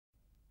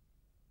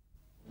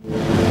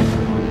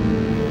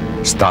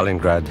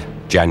Stalingrad,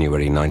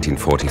 January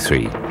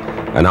 1943.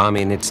 An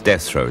army in its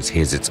death throes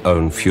hears its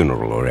own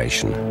funeral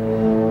oration.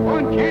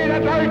 Und jeder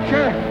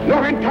Deutsche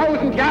noch in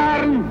 1000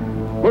 Jahren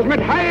muss mit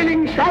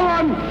heiligen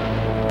Schauern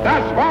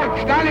das Wort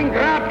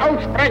Stalingrad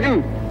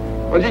aussprechen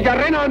und sich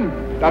erinnern,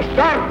 dass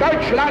dort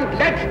Deutschland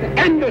letzten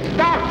Endes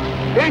doch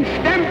den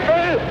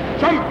Stempel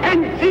zum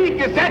Endsieg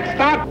gesetzt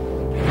hat.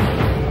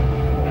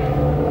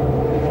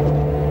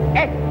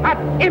 Es hat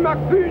immer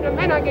kühne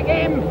Männer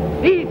gegeben,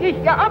 die sich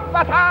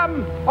geopfert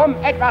haben, um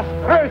etwas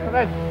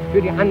Größeres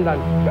für die anderen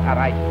zu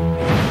erreichen.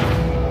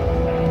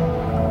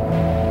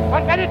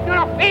 Und wenn es nur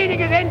noch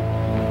wenige sind,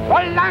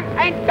 solange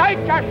ein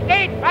Deutscher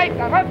steht,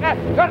 weiße Rüsse,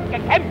 wird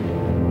gekämpft.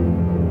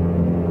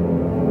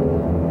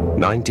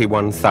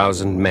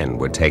 91,000 men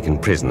were taken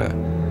prisoner.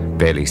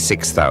 Barely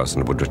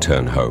 6,000 would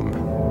return home.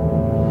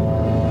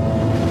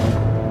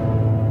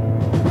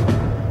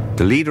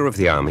 The leader of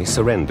the army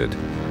surrendered,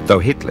 though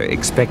Hitler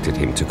expected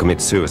him to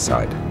commit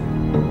suicide.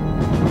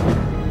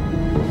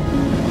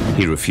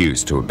 He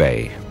refused to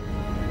obey.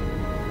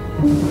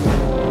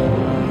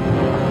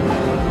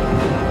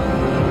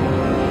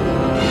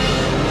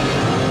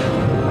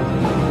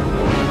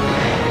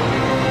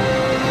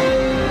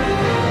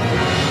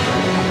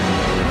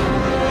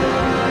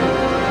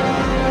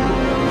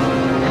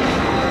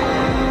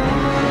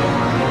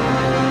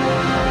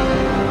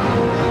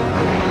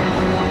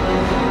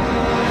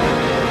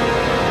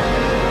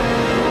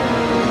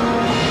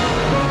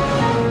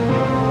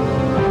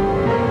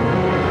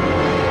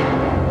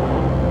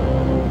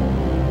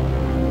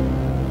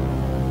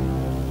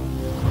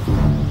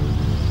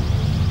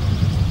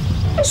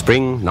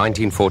 Spring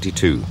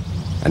 1942,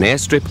 an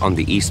airstrip on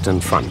the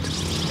Eastern Front.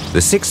 The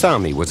Sixth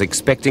Army was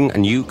expecting a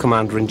new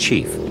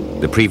commander-in-chief.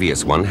 The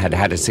previous one had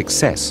had a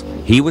success.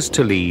 He was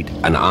to lead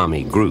an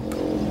army group.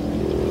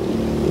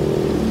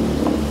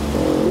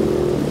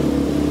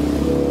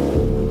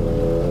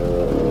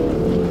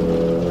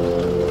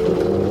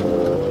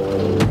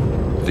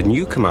 The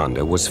new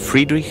commander was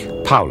Friedrich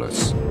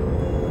Paulus,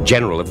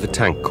 general of the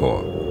Tank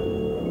Corps.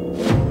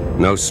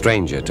 No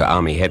stranger to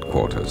army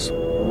headquarters.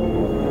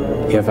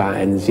 War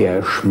ein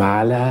sehr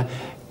schmaler,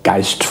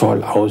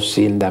 geistvoll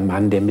aussehender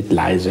Mann, der mit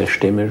leiser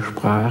Stimme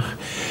sprach,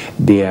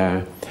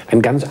 der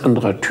ein ganz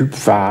anderer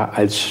Typ war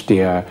als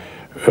der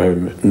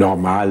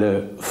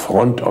normale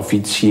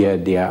Frontoffizier,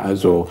 der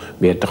also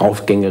mehr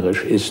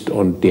draufgängerisch ist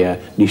und der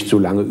nicht so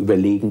lange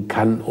überlegen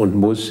kann und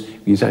muss,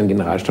 wie sein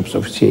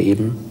Generalstabsoffizier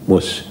eben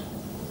muss.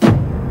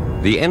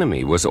 The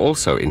enemy was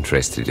also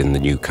interested in the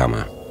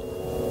newcomer.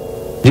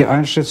 Die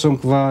Einschätzung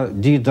war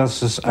die,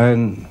 dass es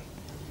ein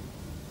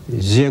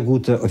sehr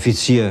guter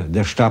Offizier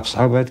der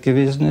Stabsarbeit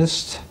gewesen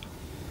ist,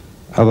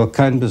 aber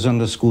kein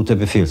besonders guter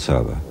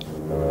Befehlshaber.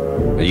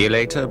 A year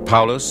later,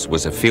 Paulus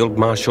was a field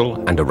marshal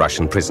and a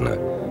Russian prisoner.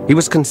 He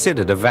was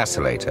considered a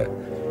vacillator.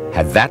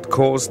 Had that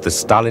caused the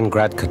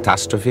Stalingrad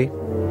catastrophe?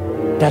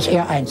 Dass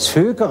ein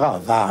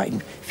Zögerer war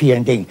in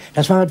vielen Dingen,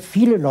 das waren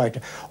viele Leute.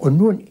 Und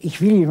nun,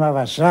 ich will Ihnen mal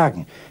was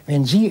sagen,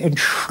 wenn Sie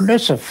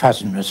Entschlüsse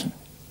fassen müssen,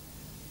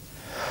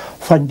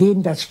 von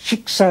denen das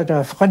Schicksal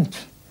der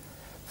Front,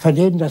 von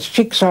denen das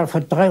Schicksal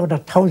von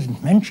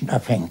 300.000 Menschen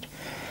abhängt,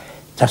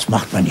 das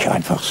macht man nicht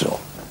einfach so.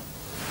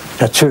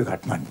 Da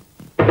zögert man.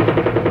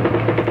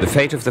 The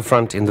fate of the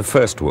front in the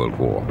First World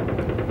War.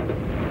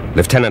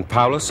 Lieutenant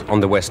Paulus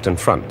on the Western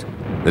Front.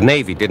 The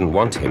Navy didn't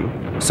want him,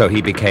 so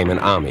he became an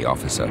army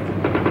officer.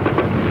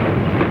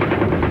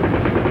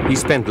 He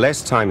spent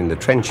less time in the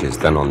trenches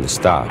than on the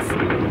staff.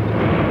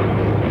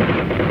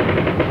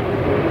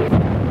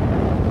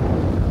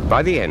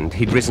 By the end,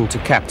 he'd risen to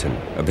captain,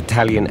 a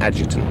battalion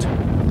adjutant.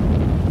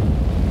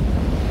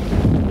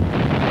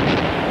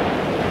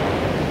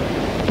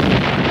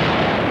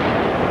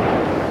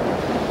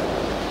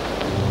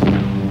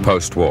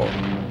 Post-war.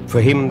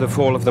 For him, the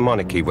fall of the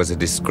monarchy was a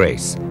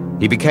disgrace.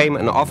 He became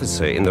an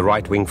officer in the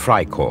right-wing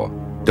Freikorps.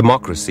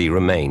 Democracy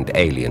remained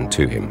alien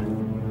to him.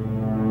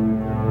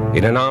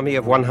 In an army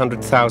of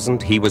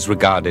 100,000, he was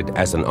regarded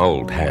as an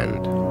old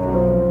hand.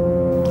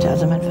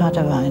 Also mein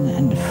Vater war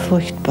ein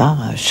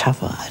furchtbarer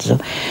Schaffer. Also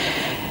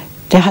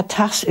der hat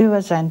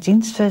tagsüber seinen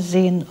Dienst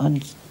versehen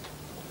und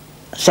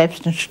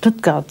selbst in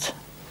Stuttgart,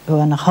 wo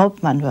er noch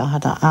Hauptmann war,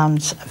 hat er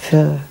abends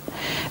für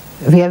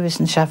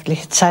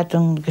wehrwissenschaftliche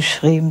Zeitungen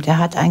geschrieben. Der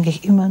hat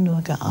eigentlich immer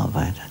nur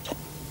gearbeitet.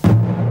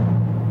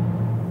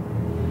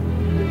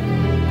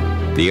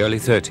 The early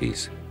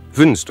 30s,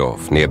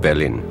 Wunsdorf near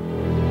Berlin.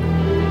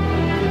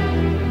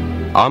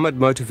 Armored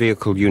Motor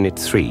Vehicle Unit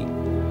 3,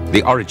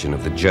 the origin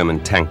of the German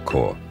Tank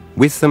Corps.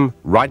 With them,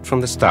 right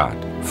from the start,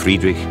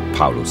 Friedrich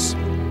Paulus.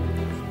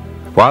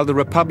 While the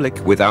Republic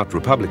without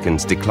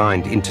Republicans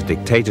declined into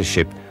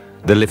dictatorship,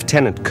 the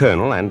Lieutenant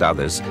Colonel and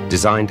others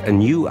designed a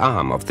new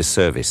arm of the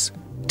service,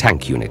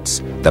 tank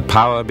units, the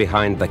power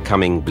behind the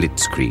coming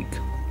Blitzkrieg.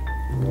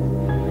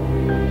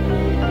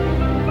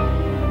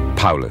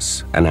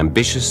 Paulus, an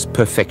ambitious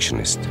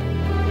perfectionist.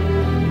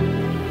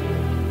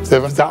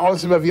 Der sah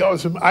aus immer wie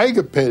aus dem Ei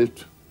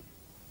gepellt.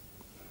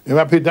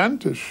 Immer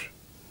pedantisch.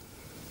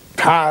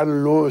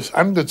 Tadellos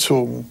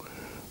angezogen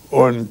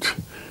und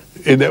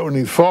in der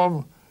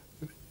Uniform,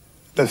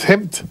 das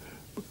Hemd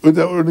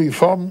unter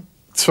Uniform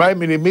 2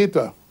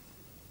 Millimeter,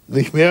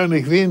 nicht mehr und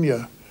nicht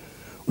weniger.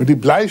 Und die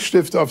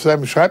Bleistifte auf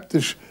seinem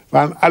Schreibtisch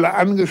waren alle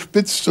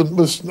angespitzt und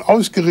mussten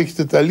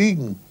ausgerichteter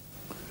liegen.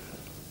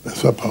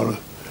 Das war Paulus.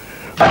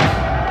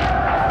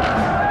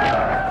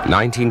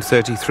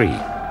 1933.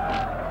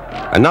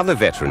 Another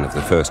veteran of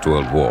the First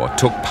World War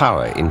took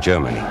power in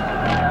Germany.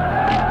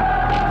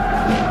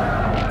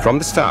 From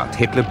the start,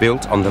 Hitler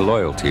built on the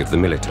loyalty of the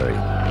military.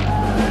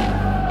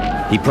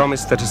 He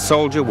promised that a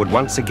soldier would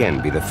once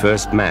again be the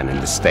first man in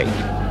the state.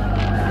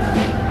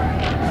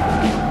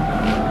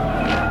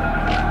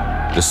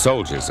 The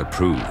soldiers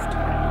approved.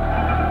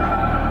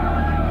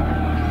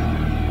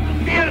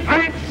 Wir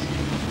eins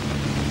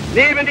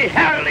neben die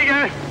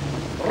herrliche,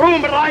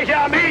 ruhmreiche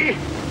Armee,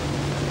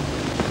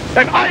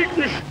 dem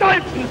alten,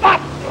 stolzen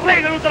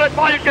Waffenträger unseres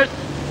Volkes,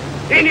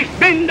 die nicht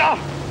minder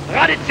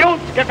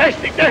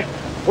traditionsgefestigte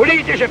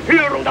politische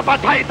Führung der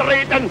Partei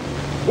treten.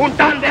 Und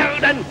dann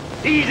werden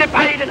diese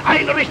beiden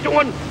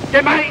Einrichtungen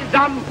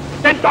gemeinsam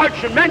den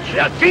deutschen Menschen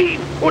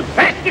erziehen und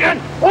festigen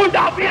und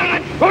auf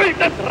ihren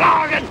Schultern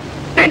tragen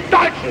den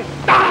deutschen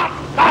Staat,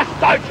 das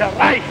Deutsche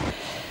Reich.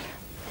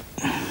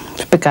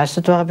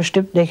 Begeistert war er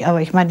bestimmt nicht,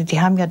 aber ich meine,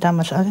 die haben ja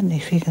damals alle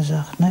nicht viel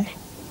gesagt, nicht?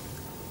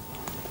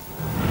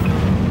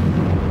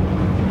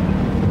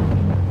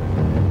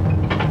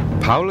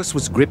 Paulus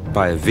was gripped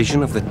by a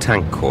vision of the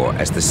tank corps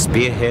as the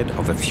spearhead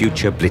of a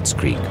future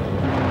blitzkrieg.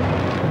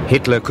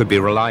 Hitler could be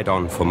relied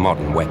on for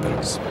modern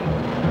weapons.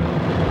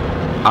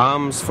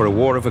 Arms for a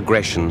war of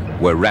aggression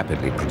were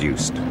rapidly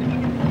produced.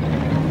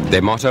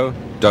 Their motto,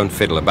 don't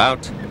fiddle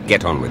about,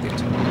 get on with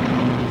it.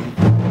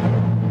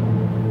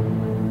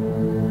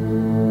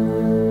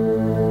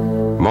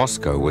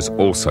 Moscow was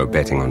also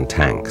betting on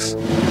tanks.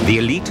 The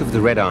elite of the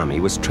Red Army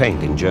was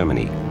trained in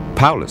Germany.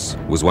 Paulus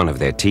was one of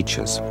their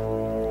teachers.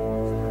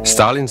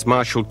 Stalin's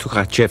Marshal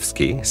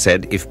Tukhachevsky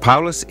said, if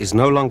Paulus is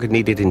no longer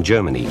needed in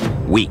Germany,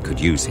 we could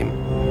use him.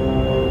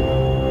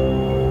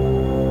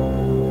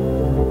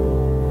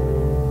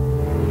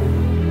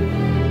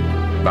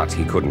 But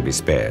he couldn't be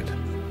spared.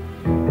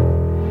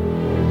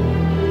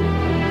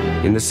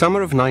 In the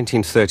summer of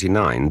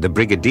 1939, the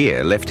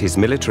brigadier left his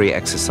military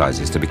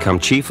exercises to become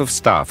chief of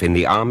staff in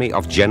the army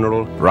of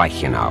General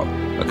Reichenau,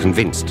 a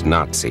convinced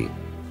Nazi,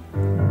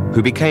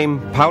 who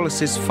became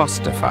Paulus's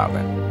foster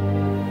father.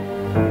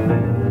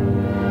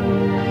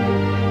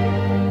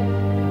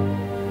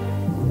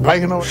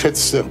 Reichenau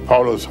schätzte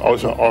Paulus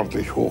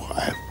außerordentlich hoch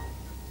ein.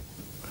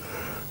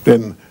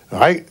 Denn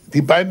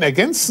die beiden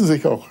ergänzten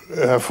sich auch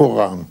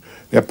hervorragend.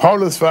 Der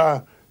Paulus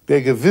war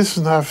der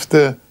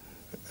gewissenhafte,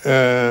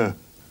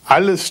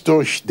 alles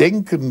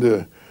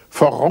durchdenkende,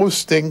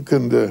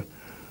 vorausdenkende,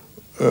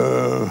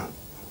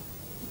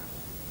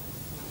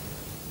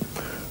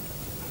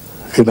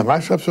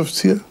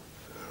 Generalstabsoffizier.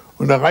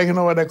 Und der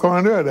Reichenau war der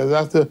Kommandeur, der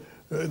sagte,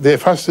 der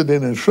fasste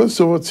den Entschluss,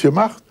 so wird es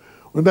gemacht,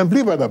 und dann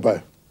blieb er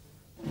dabei.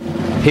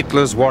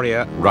 Hitler's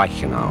warrior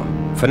Reichenau,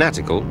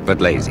 fanatical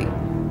but lazy.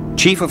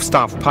 Chief of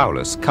Staff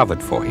Paulus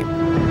covered for him.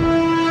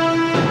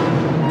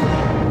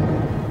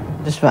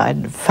 Das war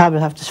ein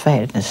fabelhaftes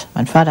Verhältnis.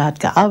 Mein Vater hat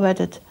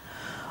gearbeitet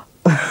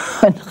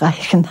und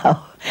Reichenau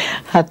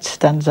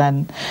hat dann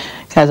seinen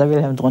Kaiser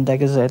Wilhelm drunter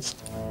gesetzt.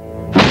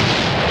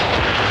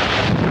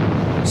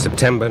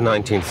 September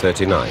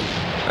 1939,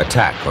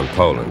 attack on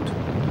Poland.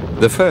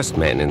 The first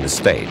men in the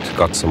state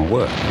got some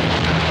work.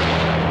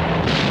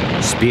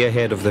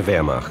 Spearhead of the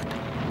Wehrmacht,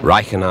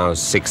 Reichenau's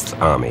 6th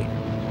Army.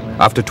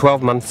 After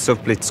 12 months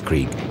of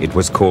blitzkrieg, it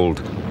was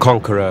called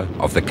Conqueror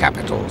of the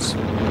Capitals.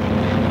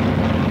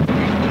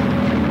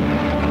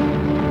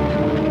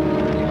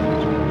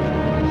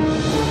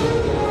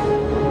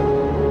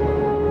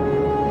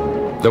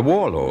 The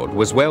warlord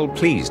was well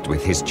pleased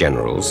with his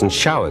generals and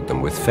showered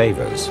them with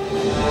favors.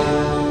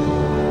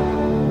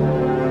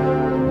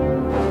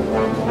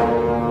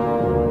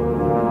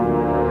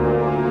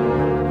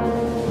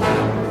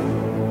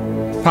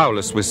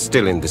 Paulus was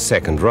still in the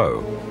second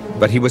row,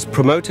 but he was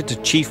promoted to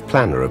chief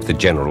planner of the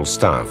general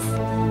staff.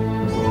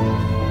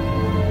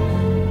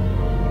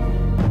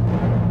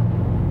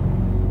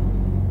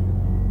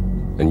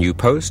 A new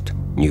post,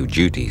 new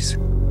duties.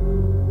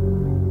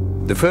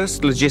 The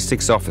first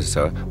logistics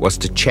officer was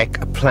to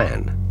check a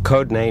plan,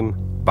 codename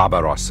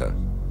Barbarossa.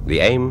 The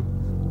aim,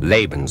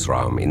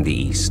 Lebensraum in the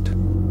east.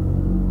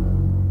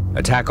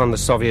 Attack on the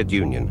Soviet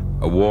Union,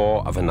 a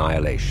war of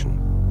annihilation.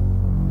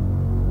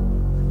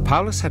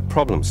 Paulus had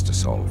problems to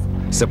solve,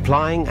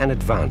 supplying an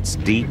advance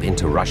deep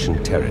into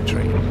Russian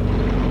territory.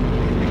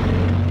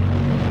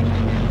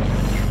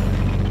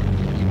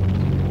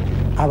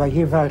 Aber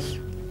jeweils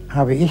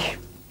habe ich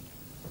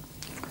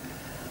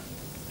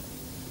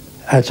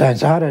als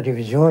 1A der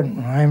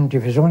Division, meinem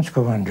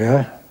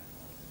Divisionskommandeur,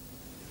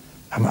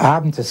 am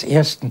Abend des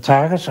ersten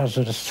Tages,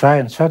 also des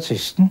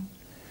 22.,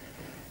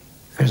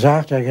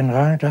 gesagt, Herr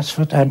General, das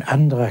wird ein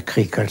anderer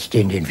Krieg als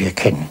den wir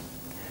kennen.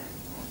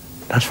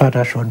 Das war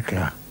da schon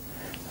klar,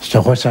 dass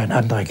der Russe ein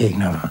anderer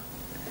Gegner war.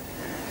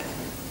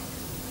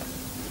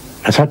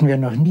 Das hatten wir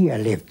noch nie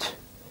erlebt,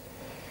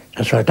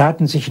 dass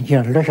Soldaten sich in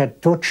ihren Löchern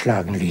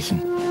totschlagen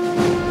ließen.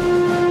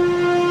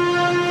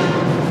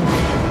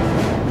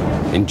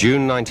 In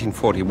June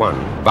 1941,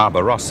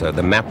 Barbarossa,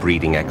 the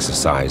map-reading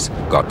exercise,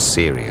 got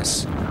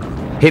serious.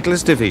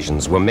 Hitler's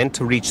divisions were meant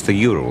to reach the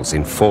Urals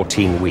in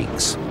 14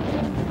 weeks.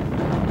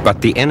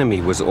 But the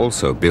enemy was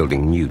also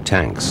building new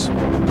tanks.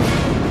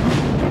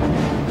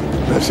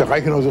 Da ist der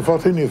Reichenau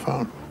sofort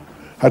hingefahren.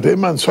 Hatte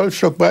immer einen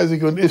Zollstock bei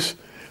sich und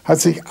hat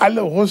sich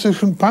alle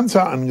russischen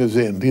Panzer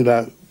angesehen, die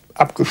da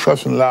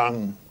abgeschossen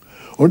lagen.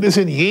 Und ist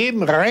in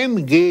jeden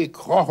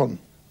reingekrochen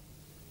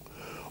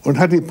und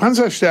hat die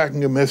Panzerstärken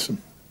gemessen.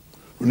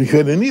 Und ich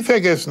werde nie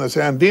vergessen, dass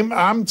er an dem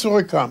Abend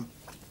zurückkam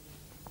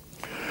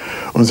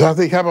und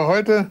sagte, ich habe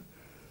heute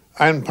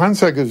einen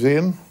Panzer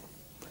gesehen,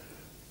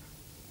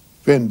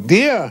 wenn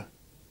der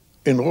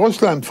in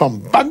Russland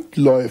vom Band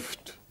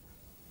läuft,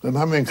 dann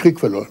haben wir den Krieg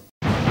verloren.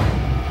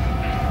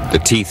 The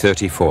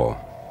T-34,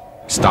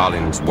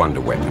 Stalin's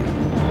wonder weapon.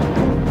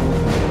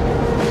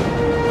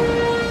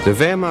 The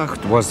Wehrmacht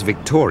was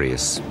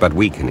victorious but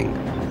weakening.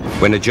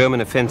 When a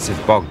German offensive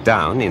bogged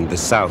down in the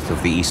south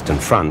of the Eastern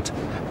Front,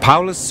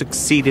 Paulus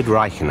succeeded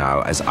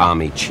Reichenau as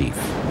army chief.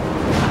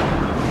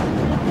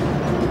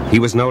 He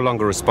was no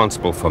longer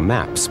responsible for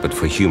maps, but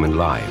for human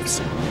lives,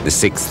 the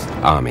 6th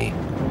Army.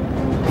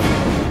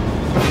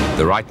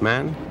 The right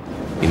man,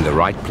 in the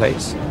right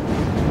place?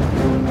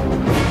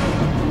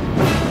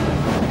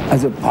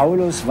 Also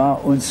Paulus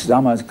war uns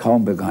damals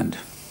kaum bekannt.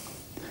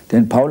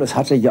 Denn Paulus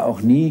hatte ja auch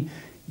nie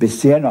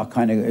bisher noch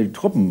keine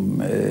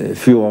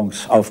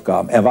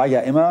Truppenführungsaufgaben. Er war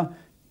ja immer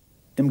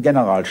im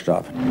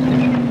Generalstab.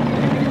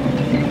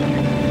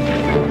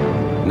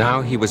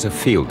 Now he was a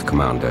field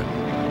commander.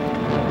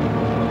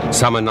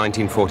 Summer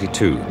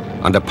 1942,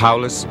 under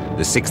Paulus,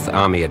 the 6th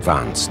Army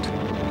advanced.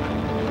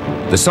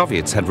 The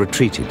Soviets had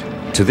retreated,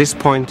 to this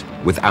point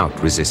without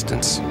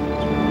resistance.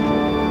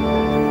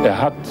 Er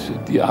hat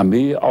die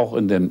Armee auch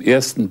in dem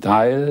ersten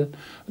Teil,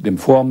 dem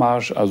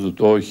Vormarsch, also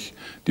durch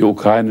die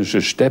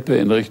ukrainische Steppe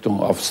in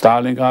Richtung auf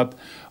Stalingrad,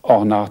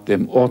 auch nach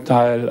dem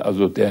Urteil,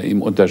 also der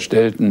ihm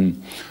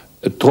unterstellten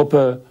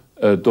Truppe,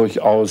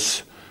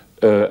 durchaus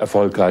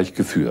erfolgreich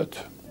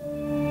geführt.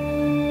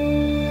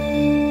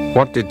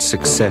 What did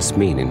success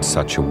mean in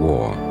such a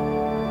war,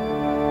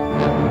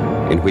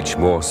 in which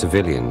more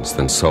civilians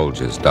than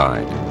soldiers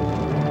died?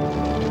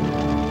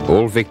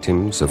 All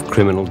victims of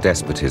criminal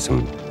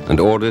despotism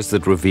and orders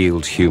that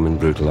revealed human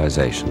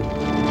brutalization.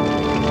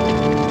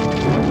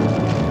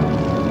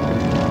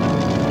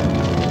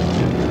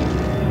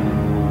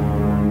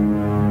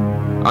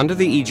 Under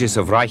the aegis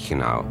of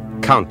Reichenau,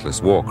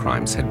 countless war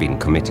crimes had been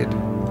committed,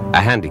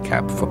 a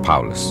handicap for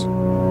Paulus.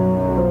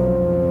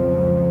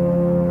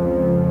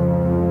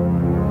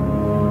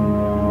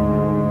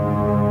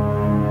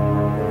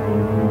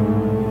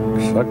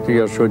 Ich sagte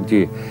ja schon,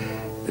 die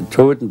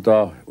Toten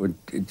da und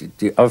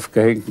die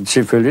aufgehängten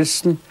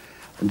Zivilisten.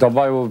 Und da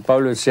war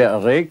Paulus sehr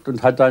erregt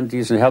und hat dann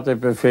diesen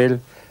Härtebefehl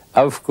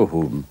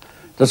aufgehoben.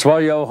 Das war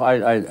ja auch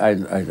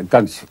ein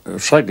ganz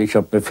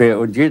schrecklicher Befehl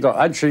und jeder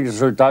anständige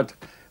Soldat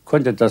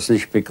konnte das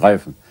nicht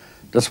begreifen.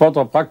 Das war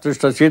doch praktisch,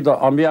 dass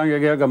jeder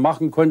Armeeangehörige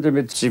machen konnte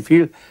mit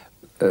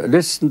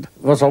Zivillisten,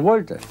 was er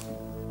wollte.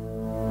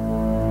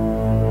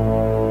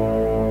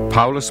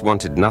 Paulus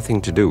wanted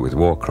nothing to do with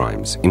war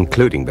crimes,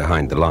 including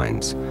behind the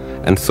lines,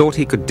 and thought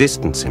he could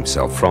distance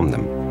himself from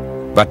them.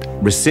 But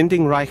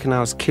rescinding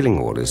Reichenau's killing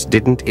orders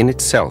didn't in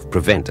itself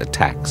prevent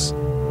attacks.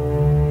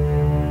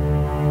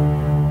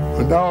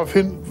 Und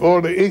daraufhin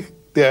fuhr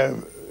der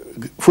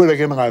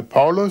General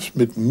Paulus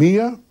mit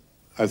mir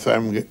als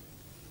einem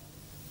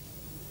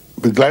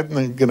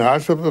begleitenden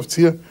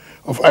Generalstabsoffizier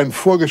auf einen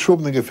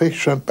vorgeschobenen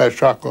Gefechtsstand bei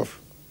Charkow.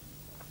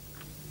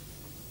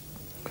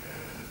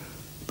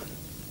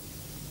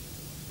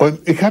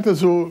 Und ich hatte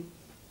so,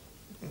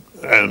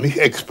 nicht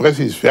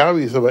expressis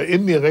verbis, aber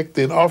indirekt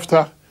den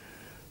Auftrag,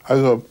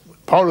 also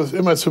Paulus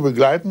immer zu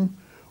begleiten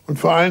und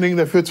vor allen Dingen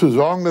dafür zu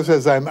sorgen, dass er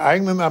seinen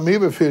eigenen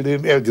Armeebefehl,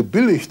 den er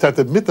gebilligt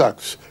hatte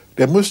mittags,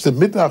 der musste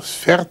mittags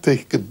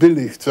fertig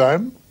gebilligt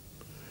sein,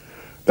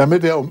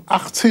 damit er um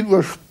 18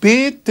 Uhr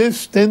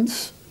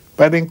spätestens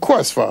bei den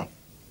Korps war.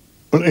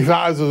 Und ich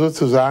war also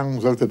sozusagen,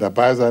 sollte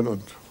dabei sein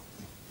und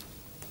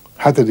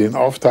hatte den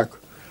Auftrag,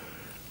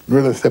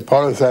 nur dass der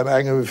Paulus seinen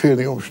eigenen Befehl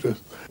nicht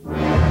umstößt.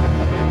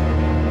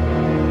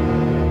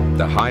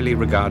 The highly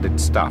regarded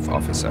staff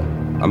officer.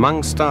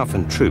 Among staff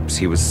and troops,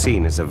 he was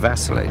seen as a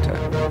vacillator.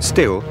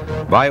 Still,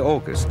 by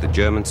August, the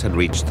Germans had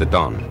reached the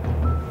Don.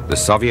 The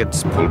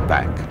Soviets pulled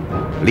back,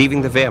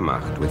 leaving the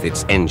Wehrmacht with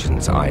its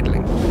engines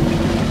idling.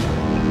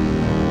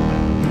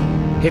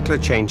 Hitler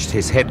changed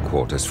his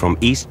headquarters from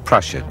East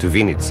Prussia to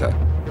Vinica,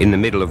 in the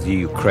middle of the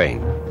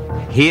Ukraine.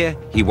 Here,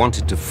 he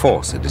wanted to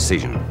force a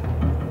decision.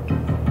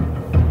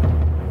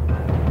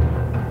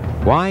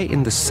 Why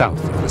in the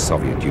south of the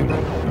Soviet Union?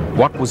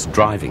 What was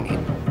driving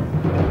him?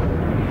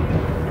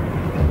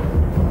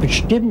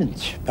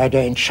 Bestimmend bei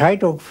der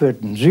Entscheidung für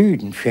den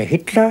Süden, für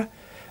Hitler,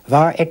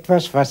 war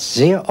etwas, was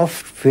sehr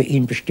oft für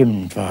ihn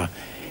bestimmend war.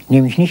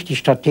 Nämlich nicht die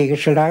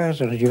strategische Lage,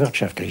 sondern die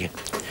wirtschaftliche.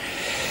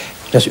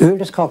 Das Öl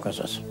des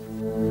Kaukasus.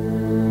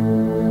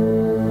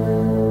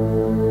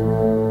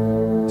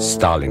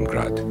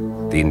 Stalingrad,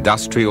 the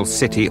industrial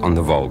city on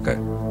the Volga,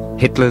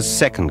 Hitler's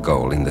second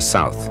goal in the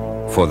south.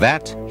 For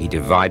that, he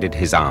divided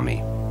his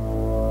army.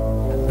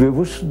 Wir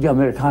wussten, die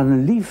Amerikaner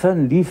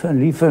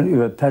liefern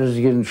über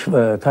Persien,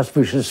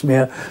 Kaspisches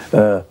Meer,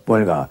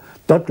 Wolga.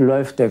 Dort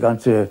läuft der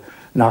ganze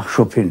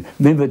Nachschub hin.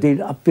 Wenn wir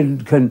den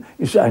abbilden können,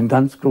 ist ein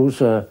ganz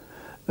großer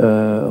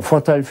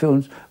Vorteil für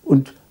uns.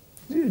 Und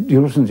die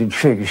Russen sind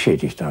schwer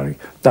geschädigt dadurch.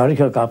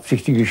 Dadurch ergab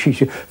sich die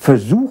Geschichte.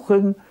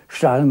 Versuchen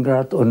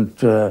Stalingrad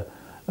und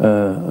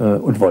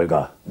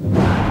Wolga.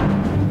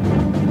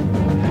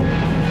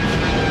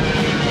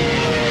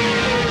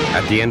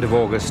 At the end of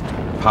August,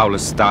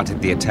 Paulus started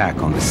the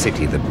attack on the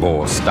city that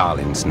bore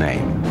Stalin's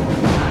name.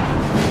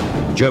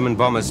 German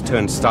bombers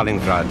turned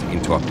Stalingrad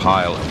into a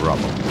pile of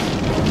rubble.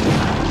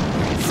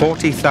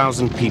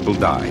 40,000 people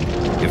died.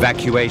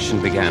 Evacuation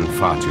began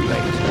far too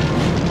late.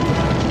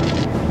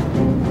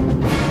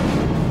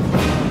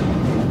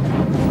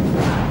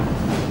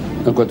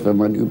 Na gut, wenn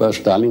man über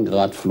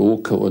Stalingrad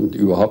flog und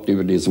überhaupt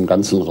über diesen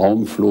ganzen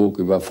Raum flog,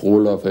 über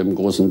Frohloff im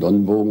großen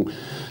Donnenbogen,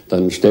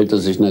 dann stellte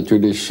sich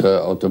natürlich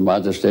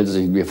automatisch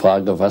die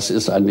Frage, was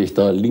ist eigentlich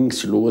da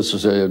links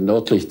los,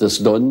 nördlich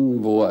des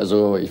Don, wo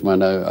also, ich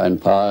meine, ein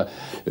paar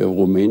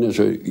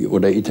rumänische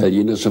oder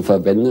italienische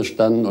Verbände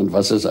standen, und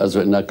was ist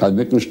also in der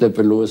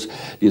Kalmückensteppe los?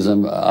 Diese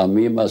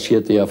Armee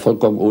marschierte ja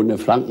vollkommen ohne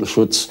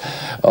Flankenschutz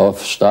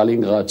auf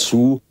Stalingrad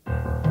zu.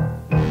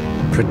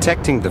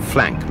 Protecting the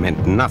flank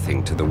meant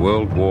nothing to the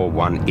World War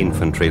I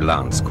infantry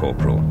lance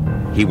corporal.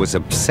 He was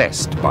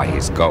obsessed by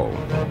his goal.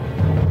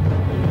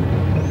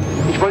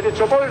 Ich wollte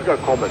zur Wolga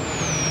kommen,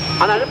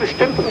 an einer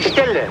bestimmten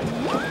Stelle,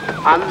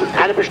 an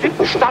einer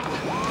bestimmten Stadt.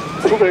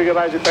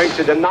 Zufälligerweise trägt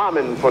sie den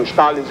Namen von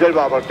Stalin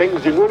selber, aber denken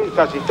Sie nur nicht,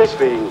 dass ich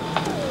deswegen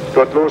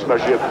dort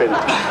losmarschiert bin.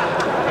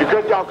 Die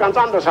könnte ja auch ganz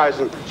anders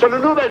heißen,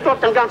 sondern nur, weil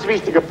dort ein ganz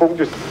wichtiger Punkt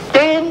ist.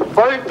 Den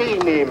wollte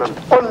ich nehmen.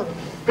 Und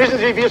wissen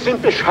Sie, wir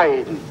sind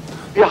bescheiden.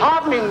 Wir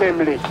haben ihn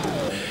nämlich.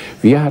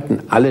 Wir hatten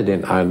alle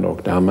den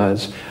Eindruck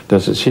damals,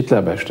 dass es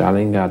Hitler bei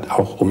Stalingrad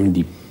auch um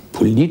die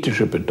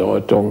politische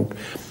Bedeutung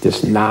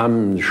des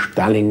Namens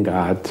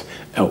Stalingrad,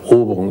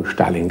 Eroberung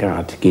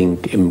Stalingrad ging.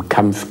 Im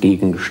Kampf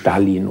gegen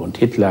Stalin und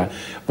Hitler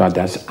war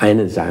das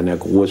eine seiner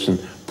großen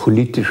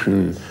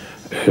politischen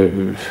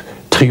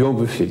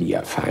Triumphe, die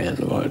er feiern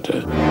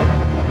wollte.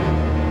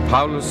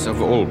 Paulus,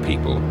 of all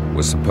people,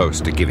 was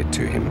supposed to give it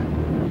to him.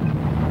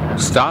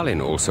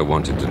 Stalin also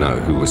wanted to know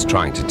who was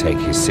trying to take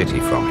his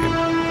city from him.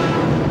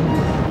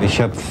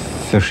 Ich habe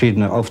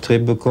verschiedene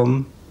Aufträge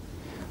bekommen,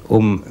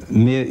 um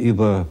mehr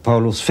über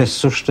Paulus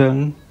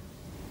festzustellen,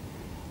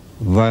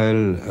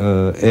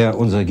 weil er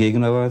unser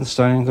Gegner war in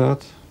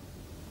Stalingrad.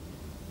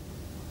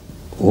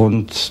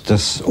 Und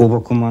das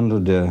Oberkommando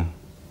der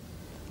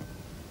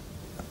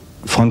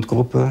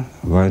Frontgruppe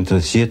war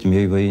interessiert,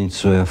 mehr über ihn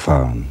zu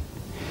erfahren.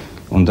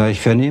 Und da ich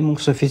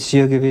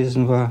Vernehmungsoffizier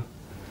gewesen war,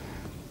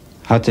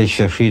 hatte ich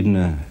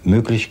verschiedene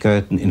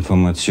Möglichkeiten,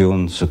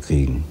 Informationen zu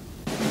kriegen.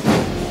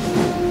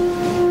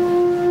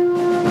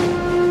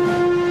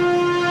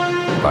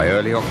 By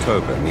early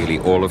October, nearly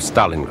all of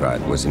Stalingrad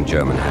was in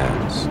German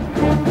hands.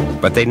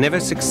 But they never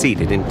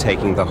succeeded in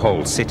taking the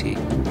whole city.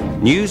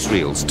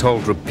 Newsreels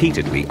told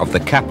repeatedly of the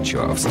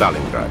capture of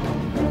Stalingrad.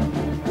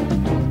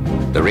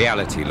 The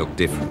reality looked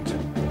different.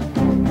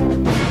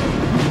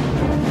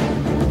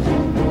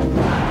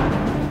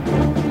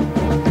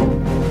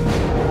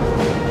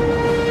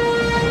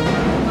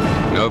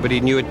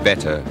 Nobody knew it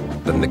better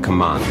than the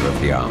commander of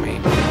the army.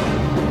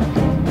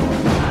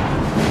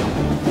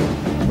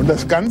 Und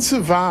das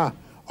Ganze war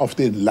auf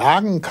den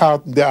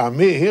Lagenkarten der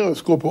Armee,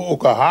 Heeresgruppe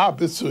OKH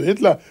bis zu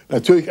Hitler,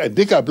 natürlich ein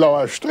dicker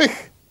blauer Strich.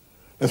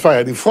 Das war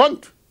ja die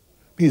Front.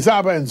 Die sah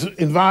aber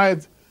in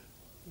Wahrheit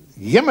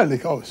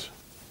jämmerlich aus.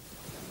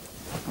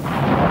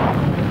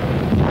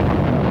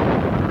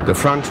 The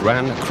front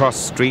ran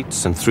across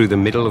streets and through the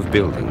middle of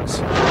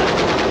buildings.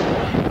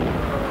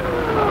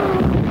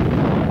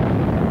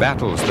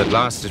 Battles that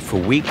lasted for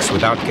weeks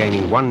without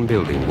gaining one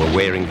building were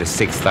wearing the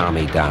 6th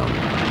Army down.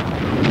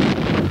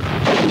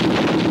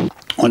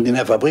 Und in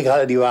der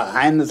Fabrikhalle, die war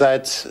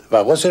einerseits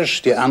war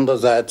russisch, die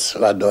andererseits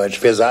war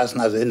deutsch. Wir saßen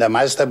also in der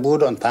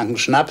Meisterbude und tranken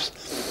Schnaps.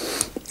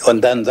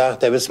 Und dann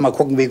sagt er, willst du mal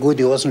gucken, wie gut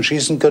die Russen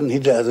schießen können?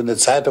 Hielt er also eine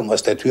Zeitung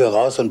aus der Tür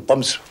raus und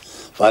bums,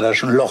 war da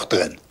schon ein Loch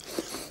drin.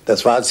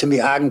 Das war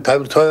ziemlich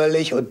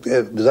abenteuerlich und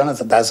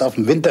besonders da es auf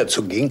den Winter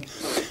zuging,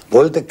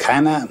 wollte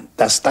keiner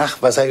das Dach,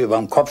 was er über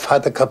dem Kopf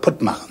hatte,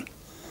 kaputt machen.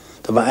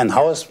 Da war ein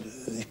Haus,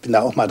 ich bin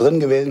da auch mal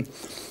drin gewesen,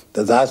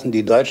 da saßen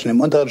die Deutschen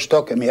im unteren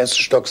Stock, im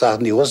ersten Stock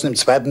saßen die Russen, im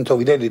zweiten Stock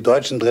wieder die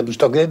Deutschen, im dritten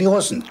Stock wieder die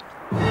Russen.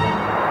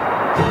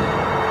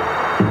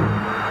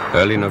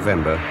 Early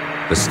November,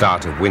 the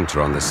start of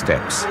winter on the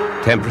steppes.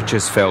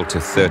 Temperatures fell to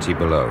 30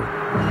 below.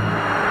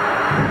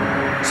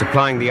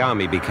 Supplying the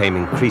army became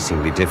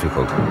increasingly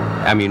difficult.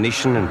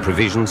 Ammunition and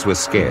provisions were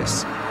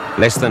scarce.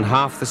 Less than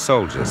half the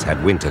soldiers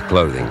had winter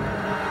clothing.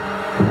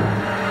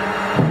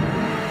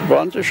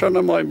 Waren Sie schon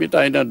einmal mit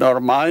einer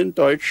normalen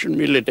deutschen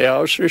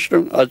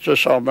Militärausrüstung, also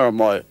sagen wir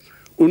mal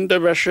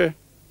Unterwäsche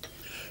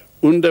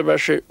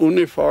Unterwäsche,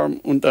 Uniform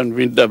und ein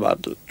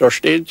Wintermantel. Da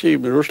stehen sie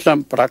in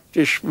Russland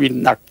praktisch wie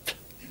nackt.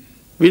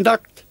 Wie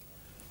nackt.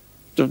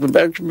 Da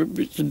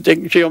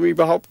denken sie haben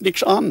überhaupt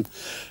nichts an.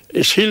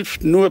 Es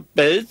hilft nur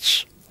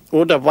Pelz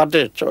oder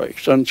Wattezeug,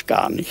 sonst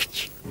gar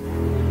nichts.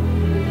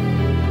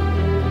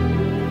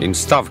 In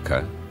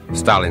Stavka,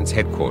 Stalin's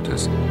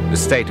headquarters, the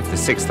state of the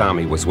Sixth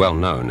Army was well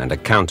known and a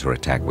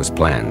counterattack was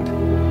planned.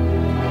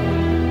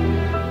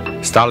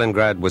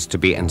 Stalingrad was to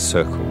be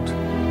encircled.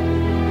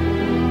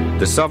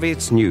 The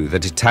Soviets knew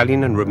that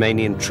Italian and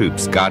Romanian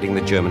troops guarding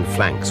the German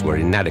flanks were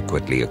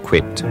inadequately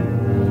equipped.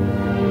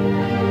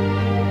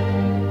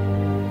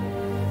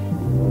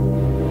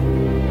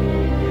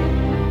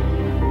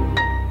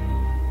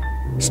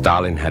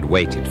 Stalin had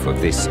waited for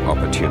this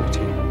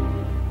opportunity.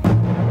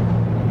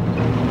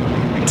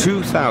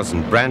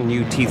 2,000 brand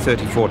new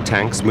T-34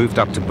 tanks moved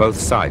up to both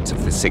sides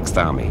of the Sixth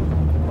Army,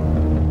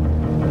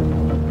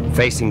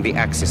 facing the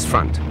Axis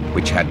front,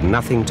 which had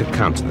nothing to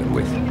counter them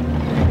with.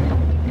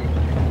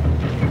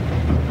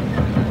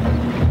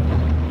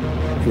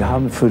 Wir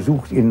haben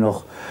versucht, ihnen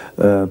noch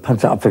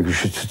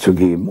Panzerabwehrgeschütze zu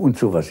geben und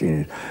sowas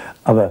ähnliches.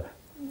 Aber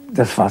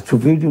das war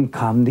zu wenig und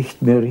kam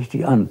nicht mehr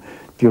richtig an.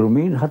 Die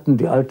Rumänen hatten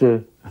die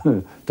alte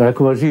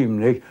 3,7,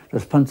 nicht?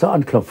 Das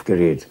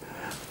Panzeranklopfgerät.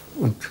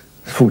 Und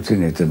es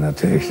funktionierte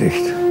natürlich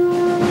nicht.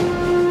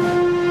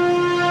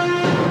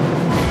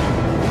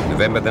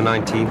 November the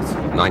 19th,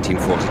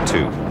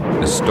 1942,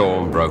 the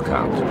storm broke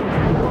out.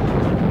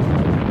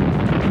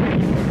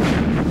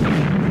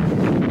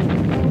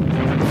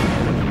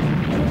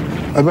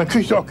 Also man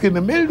kriegt auch keine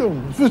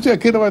Meldung. Es wusste ja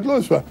keiner, was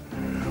los war.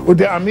 Und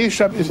der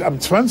Armeestab ist am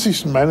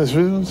 20. meines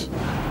Wissens,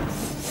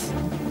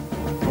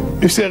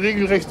 ist der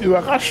regelrecht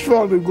überrascht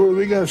worden. In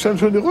Gorovinga, da standen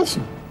schon die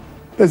Russen.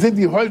 Da sind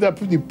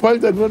die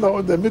Polter nur noch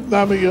unter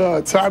Mitnahme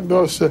ihrer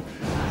Zahnbürste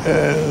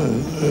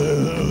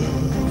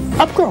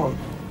abgehauen.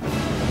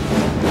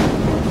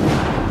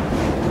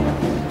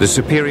 The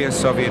superior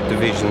Soviet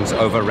divisions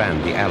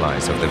overran the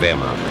allies of the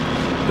Wehrmacht.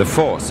 The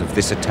force of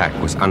this attack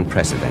was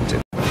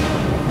unprecedented.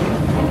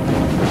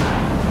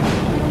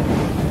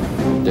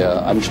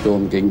 Der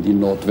Ansturm gegen die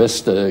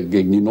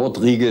gegen die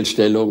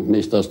Nordriegelstellung,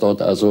 nicht, dass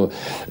dort also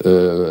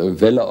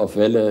Welle auf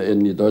Welle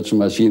in die deutschen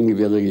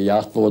Maschinengewehre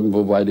gejagt wurden,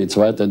 wobei die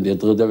zweite und die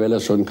dritte Welle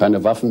schon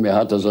keine Waffen mehr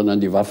hatte, sondern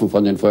die Waffen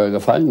von den vorher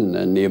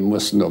Gefallenen nehmen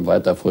mussten, um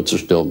weiter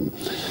vorzustürmen.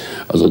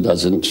 Also da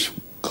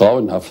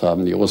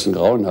haben die Russen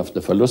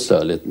grauenhafte Verluste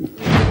erlitten.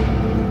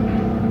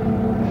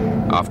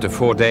 After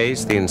 4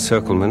 days, the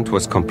encirclement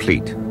was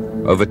complete.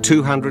 Over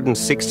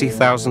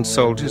 260,000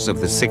 soldiers of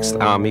the Sixth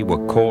Army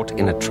were caught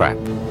in a trap.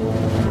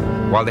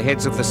 While the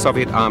heads of the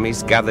Soviet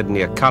armies gathered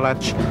near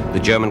Kalach, the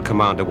German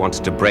commander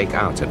wanted to break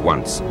out at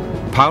once.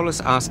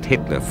 Paulus asked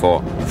Hitler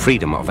for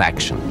freedom of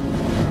action.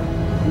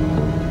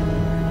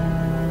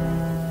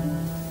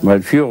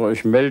 Mein Führer,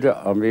 ich melde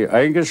Armee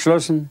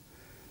eingeschlossen.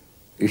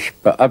 Ich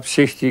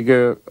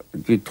beabsichtige,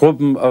 die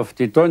Truppen auf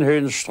die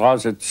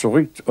Donnhöhenstraße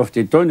auf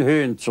die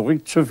Donnhöhen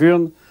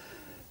zurückzuführen.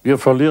 Wir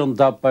verlieren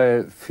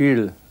dabei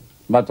viel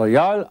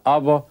Material,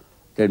 aber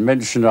den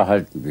Menschen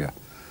erhalten wir.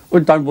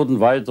 Und dann wurden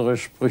weitere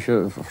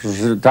Sprüche,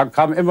 da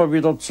kam immer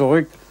wieder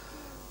zurück,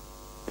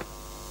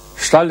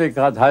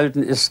 Stalingrad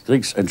halten ist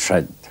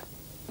kriegsentscheidend.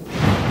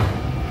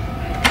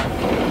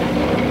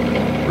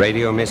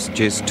 Radio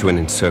messages to an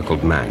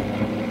encircled man.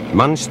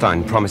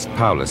 Manstein promised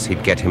Paulus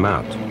he'd get him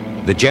out.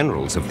 The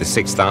generals of the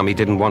Sixth Army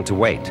didn't want to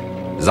wait.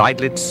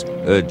 Seydlitz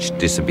urged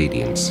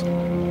disobedience.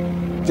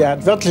 Der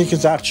hat wörtlich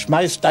gesagt,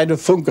 schmeiß deine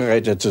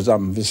Funkgeräte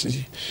zusammen, wissen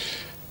Sie.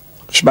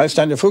 Schmeiß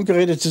deine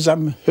Funkgeräte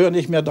zusammen, hör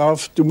nicht mehr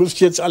drauf, du musst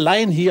jetzt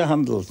allein hier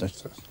handeln. Das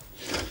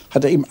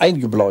hat er ihm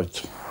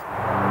eingebläut.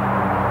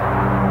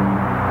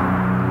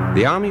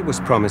 The army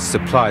was promised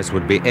supplies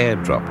would be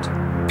airdropped.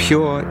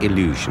 Pure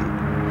illusion.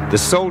 The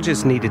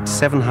soldiers needed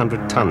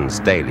 700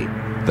 tons daily.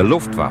 The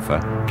Luftwaffe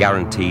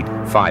guaranteed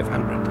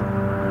 500.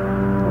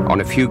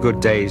 On a few good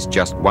days,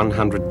 just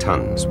 100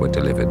 tons were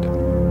delivered.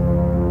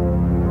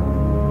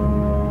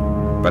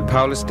 But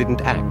Paulus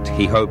didn't act.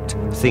 He hoped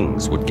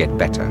things would get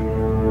better.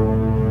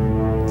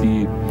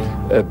 Die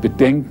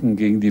Bedenken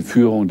gegen die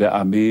Führung der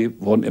Armee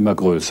wurden immer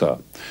größer.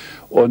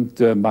 Und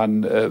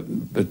man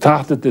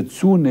betrachtete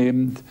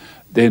zunehmend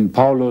den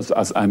Paulus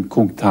als einen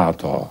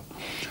Kunktator.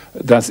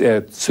 Dass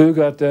er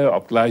zögerte,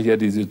 obgleich er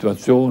die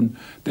Situation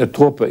der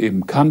Truppe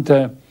eben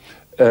kannte,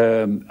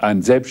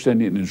 einen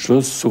selbstständigen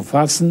Entschluss zu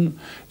fassen,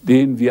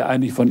 den wir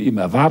eigentlich von ihm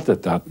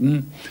erwartet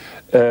hatten,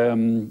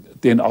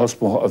 den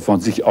Ausbruch von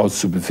sich aus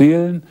zu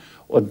befehlen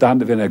und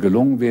dann, wenn er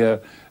gelungen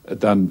wäre,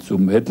 dann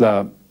zum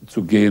Hitler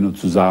zu gehen und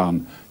zu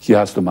sagen, hier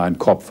hast du meinen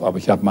Kopf, aber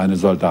ich habe meine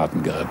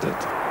Soldaten gerettet.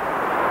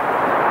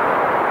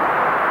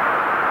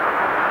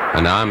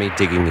 An army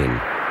digging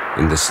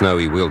in the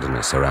snowy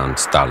wilderness around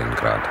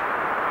Stalingrad.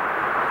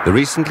 The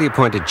recently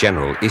appointed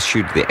general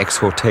issued the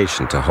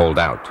exhortation to hold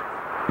out.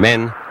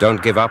 Men,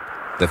 don't give up,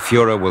 the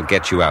Führer will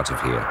get you out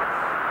of here.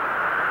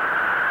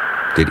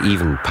 Did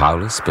even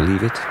Paulus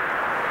believe it?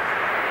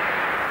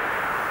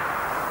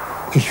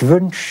 Ich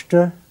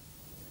wünschte,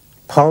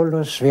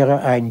 Paulus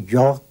wäre ein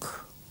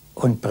York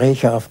und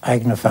breche auf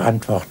eigene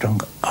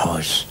Verantwortung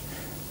aus.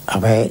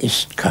 Aber er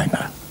ist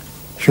keiner.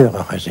 Ich höre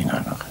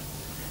Reisinger noch.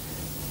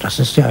 Das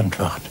ist die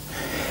Antwort.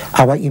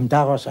 Aber ihm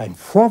daraus einen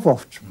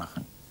Vorwurf zu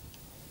machen,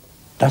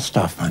 das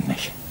darf man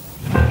nicht.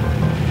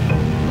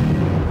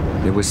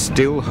 There was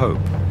still hope.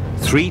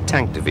 3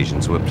 tank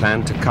divisions were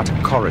planned to cut a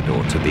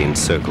corridor to the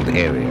encircled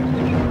area,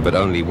 but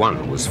only one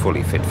was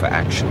fully fit for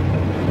action.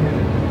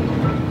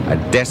 A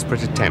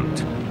desperate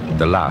attempt,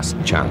 the last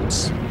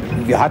chance.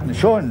 Wir hatten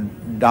schon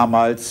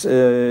damals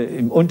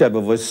im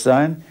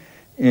Unterbewusstsein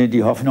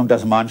die Hoffnung,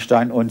 dass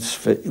Manstein uns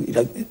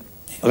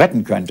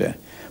retten könnte.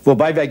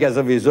 Wobei wir ja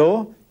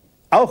sowieso,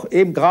 auch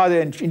eben gerade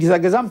in dieser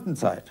gesamten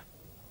Zeit,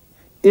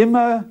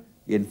 immer,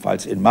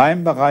 jedenfalls in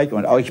meinem Bereich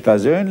und auch ich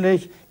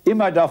persönlich,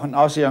 immer davon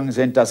ausgegangen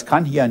sind, das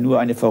kann hier nur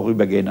eine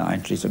vorübergehende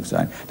Einschließung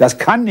sein. Das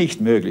kann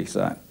nicht möglich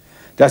sein,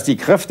 dass die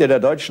Kräfte der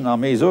deutschen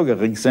Armee so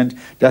gering sind,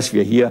 dass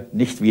wir hier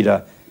nicht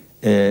wieder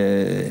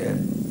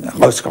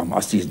rauskommen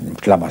aus diesem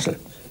Schlamassel.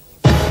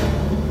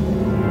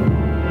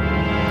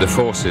 The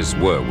forces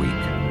were weak.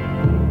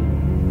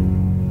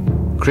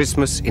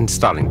 Christmas in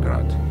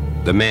Stalingrad.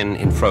 The men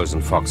in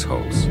frozen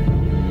foxholes.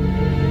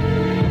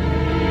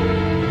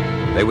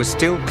 They were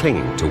still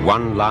clinging to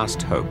one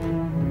last hope.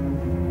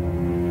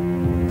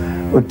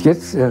 Und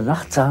jetzt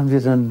nachts sahen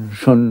wir dann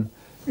schon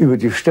über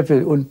die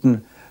Steppe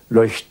unten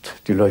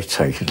die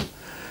Leuchtzeichen.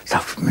 Ich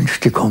dachte, Mensch,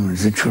 die kommen,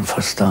 sind schon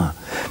fast da.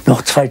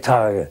 Noch 2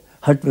 Tage,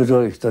 halten wir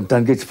durch,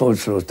 dann geht's bei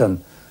uns los.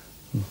 Und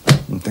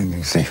dann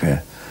ging es nicht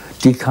mehr.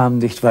 Die kamen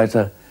nicht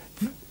weiter.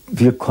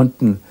 Wir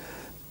konnten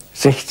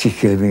 60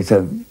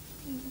 Kilometer,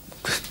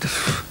 das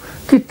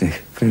geht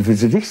nicht. Wenn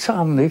sie nichts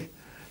haben,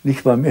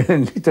 nicht mal mehr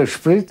einen Liter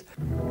Sprit.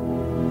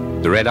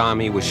 The Red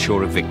Army was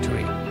sure of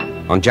victory.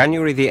 On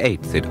January the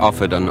 8th, it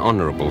offered an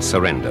honorable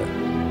surrender.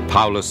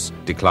 Paulus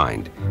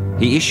declined.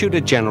 He issued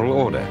a general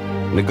order.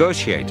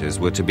 Negotiators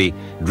were to be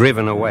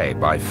driven away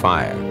by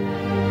fire.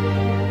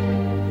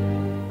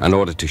 An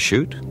order to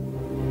shoot?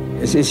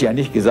 Es ist ja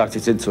nicht gesagt, sie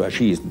sind zu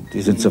erschießen,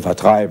 die sind zu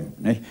vertreiben.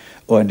 Nicht?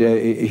 Und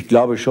ich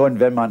glaube schon,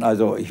 wenn man,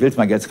 also ich will es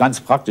mal jetzt ganz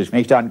praktisch, wenn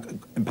ich da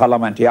einen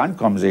Parlamentär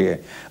ankommen sehe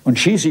und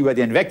schieße über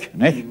den weg,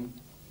 nicht?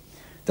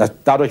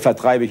 Dadurch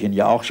vertreibe ich ihn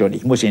ja auch schon,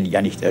 ich muss ihn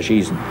ja nicht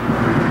erschießen.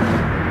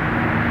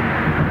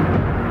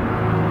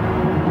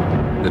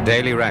 The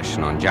daily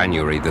ration on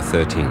January the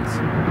 13th,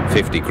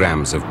 50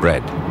 grams of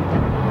bread.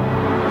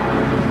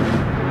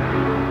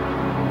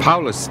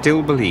 Paulus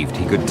still believed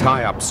he could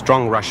tie up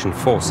strong Russian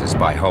forces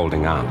by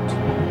holding out.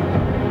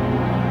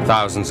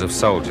 Thousands of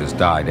soldiers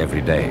died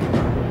every day.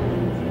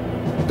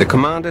 The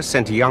commander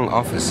sent a young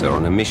officer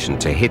on a mission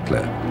to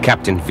Hitler,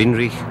 Captain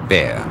Friedrich.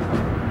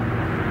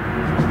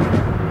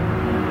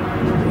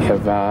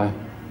 Er war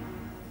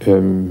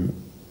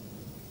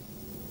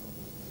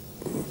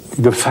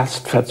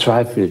gefasst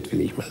verzweifelt,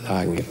 will ich mal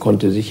sagen. Er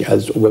konnte sich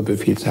als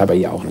Oberbefehlshaber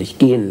ja auch nicht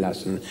gehen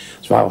lassen.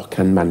 Es war auch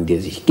kein Mann, der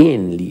sich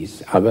gehen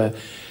ließ. Aber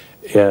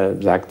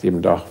er sagt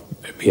ihm doch,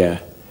 wir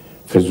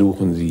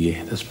versuchen Sie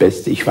das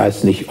Beste. Ich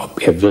weiß nicht,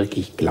 ob er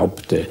wirklich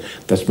glaubte,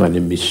 dass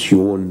meine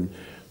Mission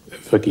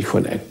wirklich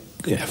von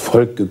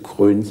Erfolg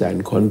gekrönt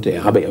sein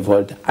konnte. Aber er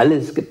wollte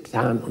alles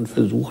getan und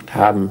versucht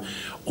haben,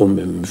 um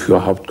im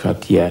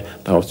Führerhauptquartier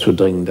darauf zu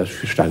dringen, dass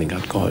für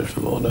Stalingrad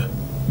geholfen wurde.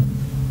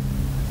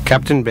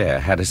 Captain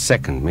Bear had a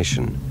second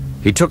mission.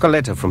 He took a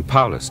letter from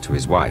Paulus to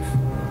his wife,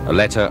 a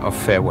letter of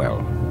farewell.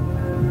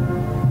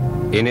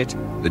 In it,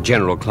 the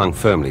general clung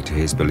firmly to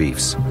his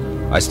beliefs.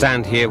 I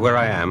stand here where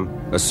I am,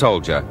 a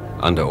soldier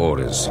under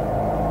orders.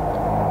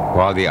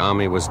 While the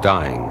army was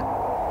dying,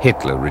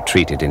 Hitler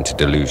retreated into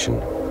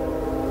delusion.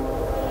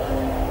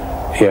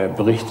 Er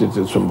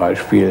berichtete zum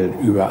Beispiel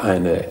über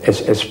eine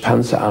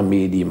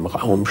SS-Panzerarmee, die im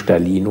Raum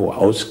Stalino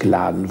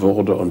ausgeladen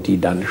wurde und die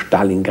dann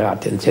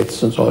Stalingrad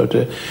entsetzen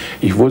sollte.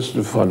 Ich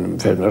wusste von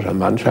Feldmarschall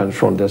Manstein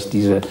schon, dass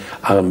diese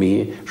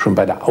Armee schon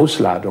bei der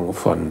Ausladung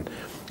von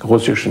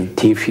russischen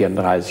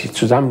T-34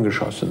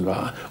 zusammengeschossen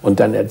war. Und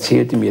dann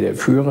erzählte mir der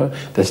Führer,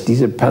 dass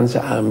diese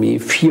Panzerarmee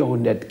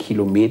 400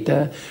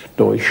 Kilometer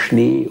durch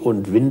Schnee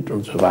und Wind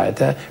und so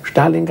weiter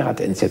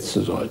Stalingrad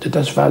entsetzen sollte.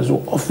 Das war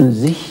so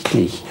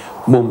offensichtlich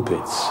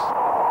Mumpitz.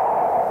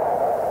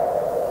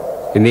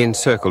 In the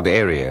encircled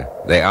area,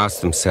 they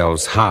asked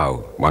themselves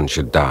how one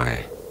should die.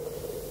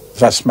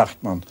 Was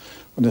macht man?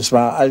 Und es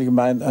war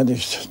allgemein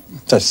eigentlich,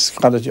 dass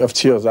gerade die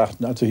Offiziere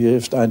sagten, also hier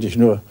hilft eigentlich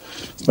nur,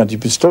 dass man die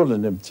Pistole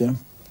nimmt. Ja?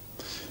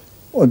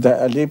 Und da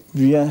erlebten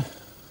wir,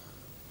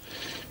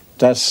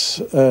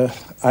 dass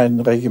ein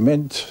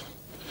Regiment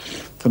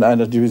von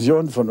einer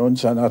Division von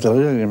uns, ein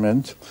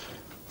Artillerieregiment,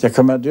 der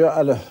Kommandeur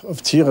alle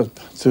Offiziere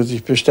zu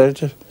sich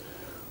bestellte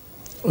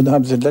und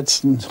haben den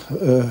letzten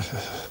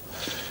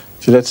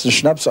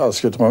Schnaps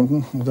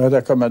ausgetrunken. Und da hat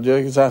der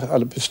Kommandeur gesagt,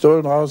 alle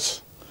Pistolen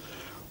raus,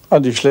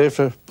 an die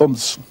Schläfe,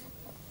 Bums.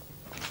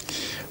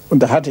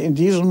 Und da hatte in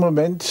diesem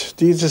Moment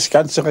dieses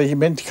ganze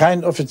Regiment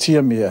kein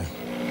Offizier mehr.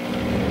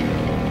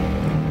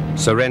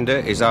 Surrender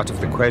is out of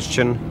the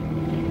question.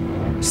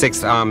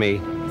 6th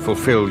Army,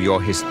 fulfill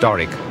your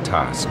historic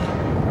task.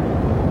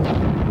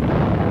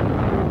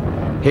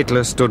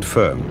 Hitler stood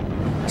firm.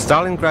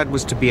 Stalingrad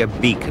was to be a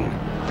beacon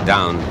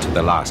down to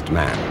the last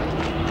man.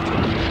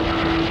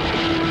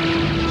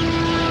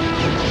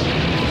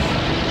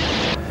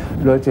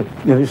 Leute,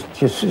 ihr wisst,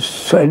 jetzt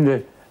ist zu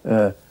Ende.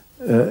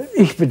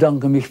 Ich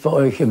bedanke mich bei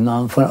euch im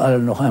Namen von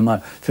allen noch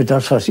einmal für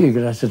das, was ihr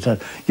geleistet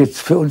habt.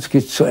 Jetzt für uns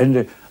geht es zu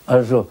Ende.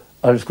 Also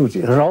alles gut.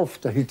 Rauf,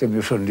 da hielt er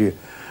mir schon die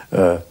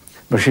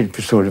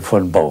Maschinenpistole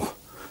vor den Bauch.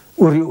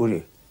 Uri,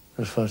 Uri,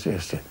 das war das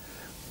Erste.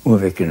 Uhr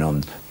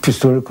weggenommen.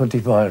 Pistole konnte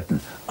ich behalten,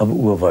 aber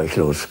Uhr war ich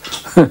los.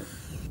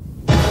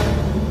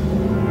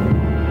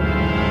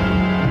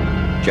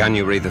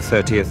 January the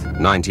 30th,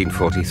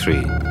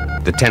 1943,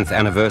 the 10th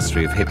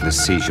anniversary of Hitler's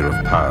seizure of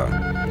power.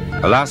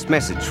 A last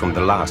message from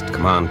the last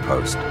command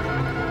post.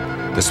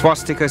 The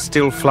swastika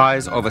still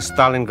flies over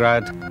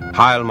Stalingrad.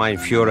 Heil mein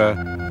Führer,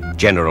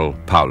 General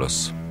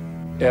Paulus.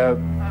 Er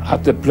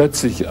hatte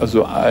plötzlich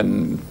also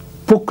einen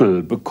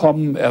Buckel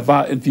bekommen, er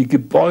war irgendwie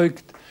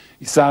gebeugt.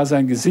 Ich sah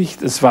sein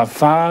Gesicht, es war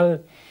fahl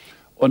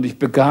und ich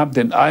bekam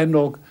den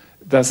Eindruck,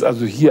 dass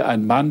also hier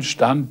ein Mann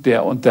stand,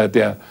 der unter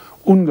der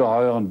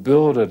ungeheuren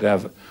Bürde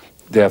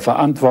der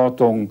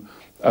Verantwortung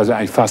also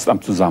eigentlich fast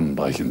am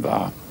Zusammenbrechen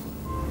war.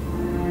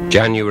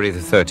 January the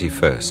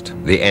 31st,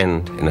 the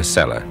end in a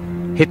cellar.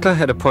 Hitler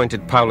had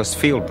appointed Paulus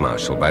field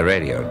marshal by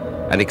radio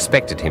and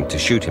expected him to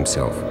shoot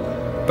himself.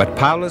 But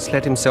Paulus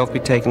let himself be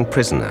taken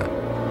prisoner.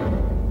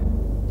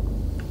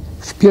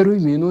 С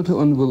первой минуты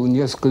он был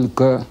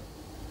несколько,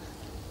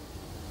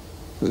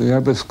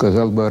 я бы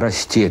сказал,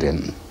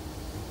 растерян.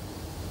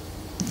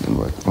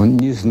 Вот. Он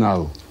не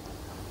знал,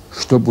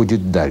 что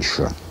будет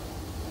дальше.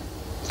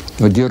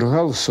 Но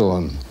держался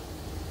он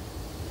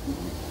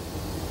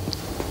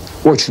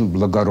очень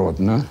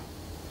благородно.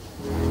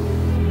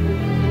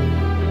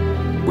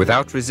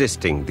 Without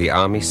resisting, the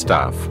army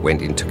staff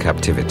went into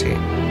captivity.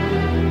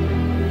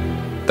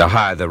 The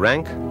higher the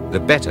rank, the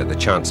better the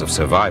chance of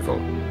survival.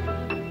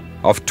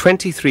 Of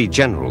 23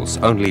 generals,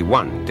 only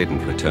one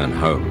didn't return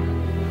home.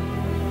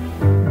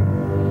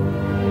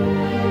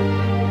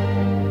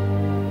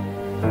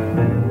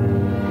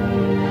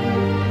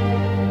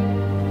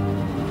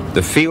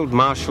 The field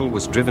marshal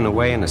was driven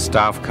away in a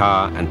staff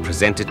car and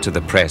presented to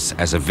the press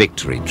as a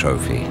victory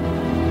trophy.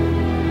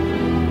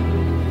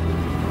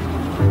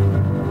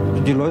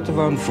 Die Leute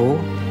waren froh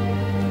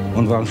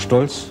und waren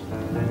stolz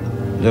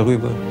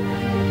darüber,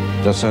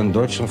 dass ein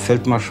deutscher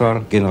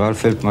Feldmarschall,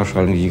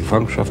 Generalfeldmarschall in die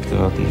Gefangenschaft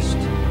geraten ist.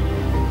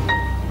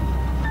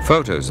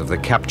 Photos of the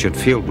captured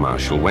field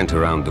marshal went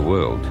around the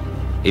world,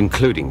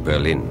 including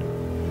Berlin.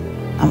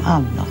 Am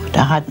Abend noch,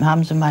 da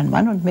haben sie meinen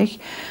Mann und mich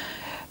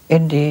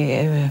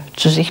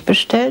zu sich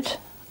bestellt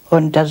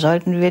und da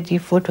sollten wir die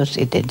Fotos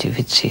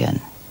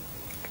identifizieren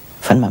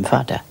von meinem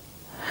Vater,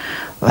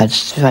 weil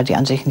die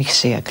an sich nicht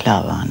sehr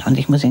klar waren. Und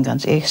ich muss Ihnen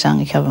ganz ehrlich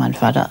sagen, ich habe meinen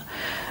Vater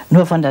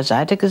nur von der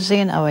Seite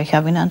gesehen, aber ich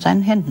habe ihn an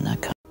seinen Händen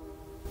erkannt.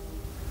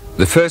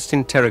 The first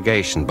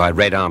interrogation by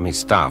Red Army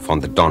staff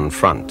on the Don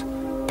front,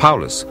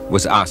 Paulus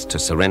was asked to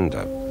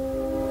surrender.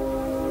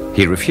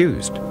 He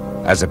refused.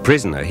 As a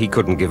prisoner, he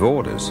couldn't give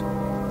orders.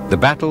 The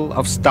Battle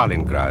of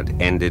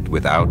Stalingrad ended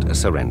without a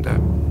surrender.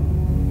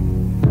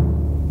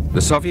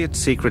 The Soviet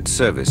Secret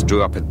Service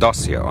drew up a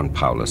dossier on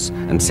Paulus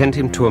and sent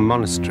him to a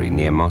monastery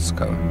near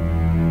Moscow.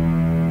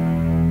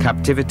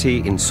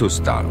 Captivity in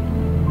Susdal.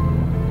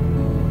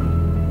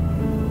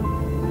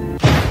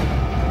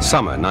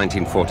 Summer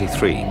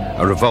 1943,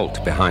 a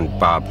revolt behind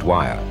barbed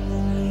wire.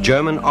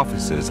 German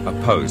officers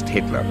opposed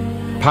Hitler.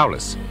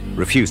 Paulus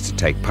refused to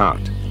take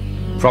part.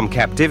 From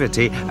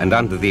captivity and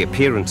under the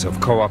appearance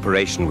of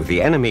cooperation with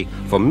the enemy,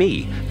 for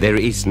me, there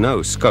is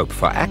no scope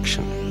for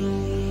action.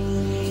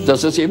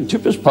 Das ist eben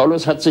typisch.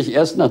 Paulus hat sich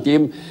erst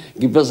nachdem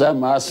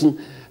gewissermaßen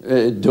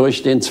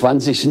durch den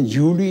 20.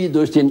 Juli,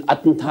 durch den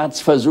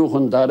Attentatsversuch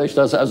und dadurch,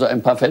 dass also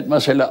ein paar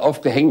Feldmarschälle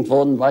aufgehängt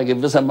worden war,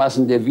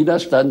 gewissermaßen der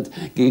Widerstand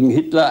gegen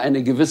Hitler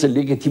eine gewisse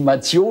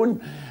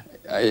Legitimation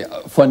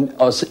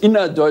aus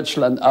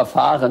Innerdeutschland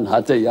erfahren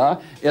hatte.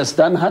 Ja? Erst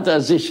dann hat er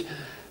sich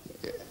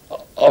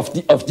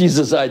auf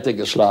diese Seite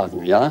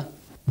geschlagen, ja?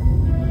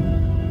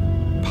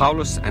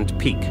 Paulus and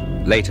Pieck,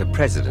 later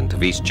president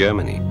of East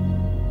Germany.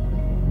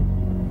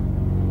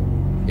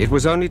 It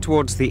was only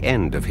towards the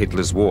end of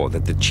Hitler's war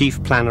that the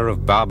chief planner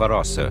of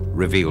Barbarossa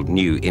revealed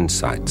new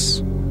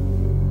insights.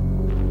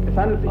 Es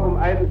handelt sich um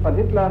einen von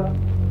Hitler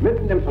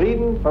mitten im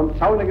Frieden vom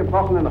Zaune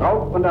gebrochenen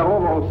Raub- und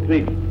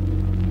Eroberungskrieg,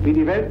 wie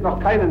die Welt noch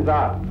keinen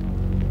sah,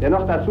 der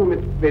noch dazu mit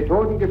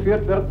Methoden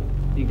geführt wird,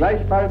 die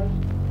gleichfalls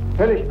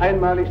völlig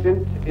einmalig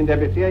sind in der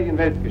bisherigen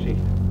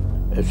Weltgeschichte.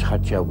 Es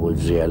hat ja wohl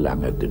sehr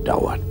lange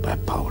gedauert bei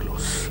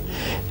Paulus.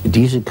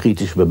 Diese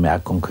kritische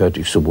Bemerkung hörte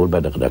ich sowohl bei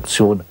der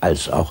Redaktion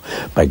als auch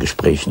bei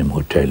Gesprächen im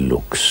Hotel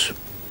Lux.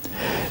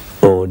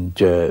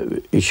 Und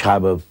ich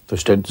habe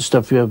Verständnis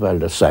dafür, weil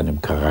das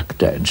seinem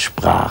Charakter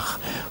entsprach,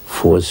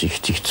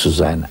 vorsichtig zu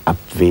sein,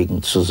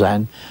 abwägend zu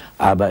sein.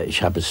 Aber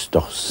ich habe es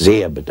doch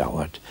sehr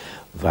bedauert,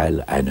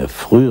 weil eine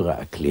frühere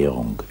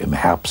Erklärung im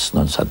Herbst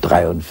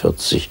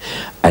 1943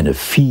 eine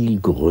viel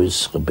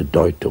größere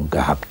Bedeutung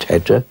gehabt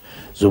hätte,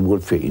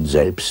 sowohl für ihn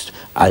selbst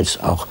als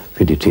auch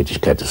für die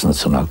Tätigkeit des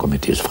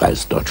Nationalkomitees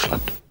Freies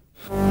Deutschland.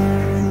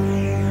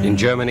 In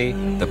Germany,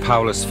 the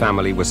Paulus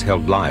family was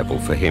held liable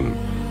for him.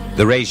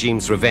 The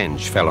regime's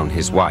revenge fell on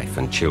his wife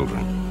and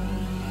children.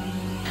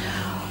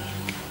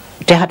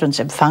 Der hat uns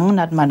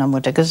empfangen, hat meiner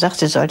Mutter gesagt,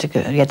 sie sollte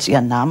jetzt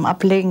ihren Namen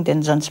ablegen,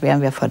 denn sonst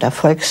wären wir vor der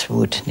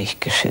Volkswut nicht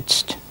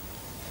geschützt.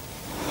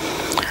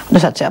 Und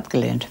das hat sie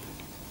abgelehnt.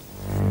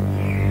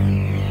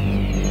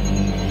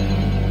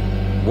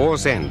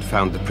 War's end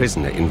found the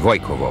prisoner in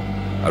Voikovo,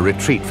 a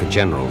retreat for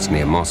generals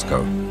near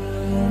Moscow.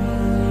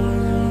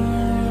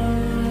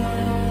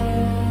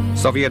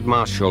 Soviet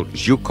Marshal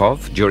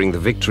Zhukov during the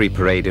victory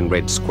parade in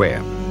Red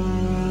Square,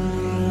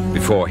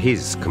 before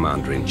his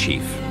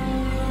commander-in-chief.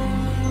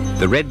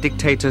 The Red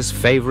Dictator's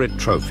favorite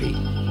trophy,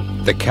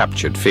 the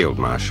captured field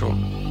marshal.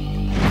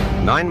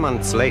 9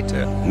 months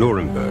later,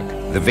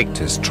 Nuremberg, the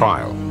victor's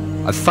trial.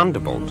 A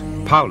thunderbolt,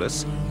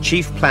 Paulus,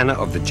 chief planner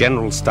of the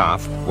General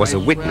Staff, was a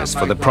witness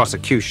for the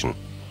prosecution.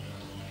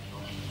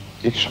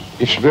 Ich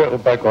schwöre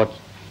bei Gott,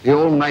 the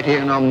Almighty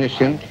and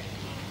Omniscient,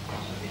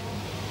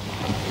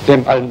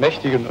 dem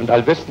Allmächtigen und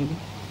Allwissenden,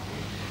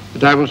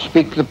 that I will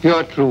speak the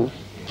pure truth,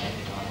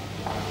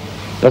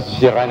 dass ich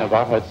die reine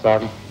Wahrheit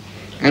sagen,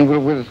 and will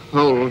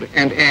withhold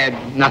and add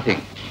nothing,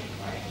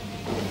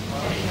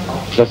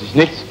 dass ich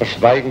nichts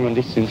verschweigen und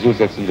nichts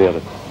hinzusetzen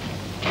werde.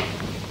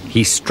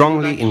 He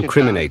strongly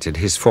incriminated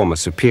his former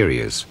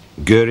superiors,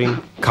 Göring,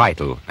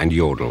 Keitel and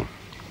Jodl.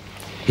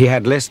 He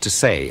had less to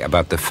say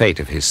about the fate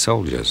of his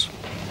soldiers.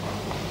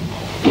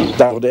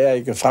 Da wurde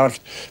er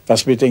gefragt,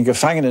 was mit den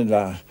Gefangenen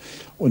war.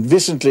 Und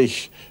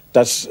wissentlich,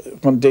 dass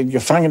von den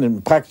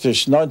Gefangenen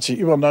praktisch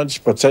über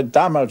 90%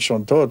 damals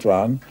schon tot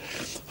waren,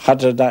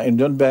 hatte da in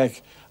Nürnberg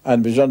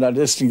ein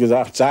Journalisten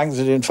gesagt, sagen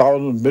Sie den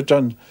Frauen und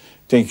Müttern,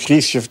 den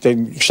Kriegsschiff,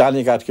 den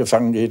Stalingrad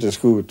gefangen, geht es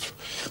gut.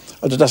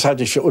 Also das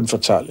halte ich für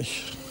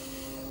unverzeihlich.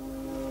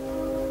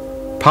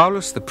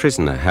 Paulus the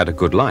prisoner had a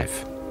good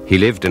life. He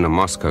lived in a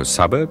Moscow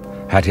suburb,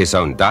 had his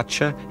own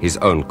dacha, his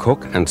own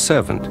cook and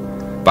servant.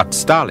 But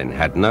Stalin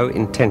had no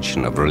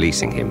intention of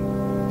releasing him.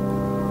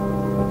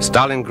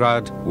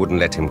 Stalingrad wouldn't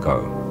let him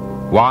go.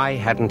 Why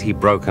hadn't he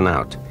broken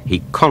out?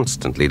 He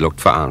constantly looked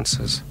for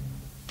answers.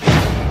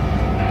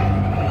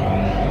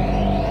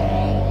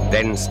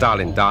 Then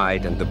Stalin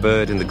died and the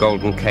bird in the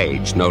golden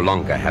cage no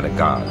longer had a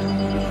guard.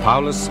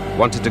 Paulus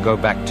wanted to go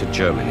back to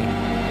Germany,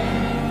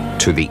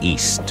 to the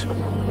East.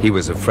 He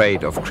was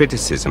afraid of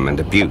criticism and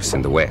abuse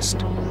in the West.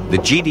 The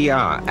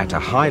GDR at a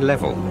high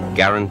level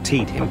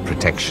guaranteed him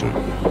protection.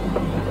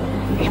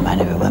 Ich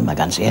meine, wir wollen mal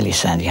ganz ehrlich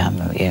sein, die haben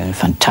ihn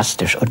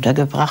fantastisch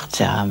untergebracht,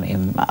 sie haben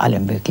ihm alle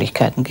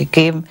Möglichkeiten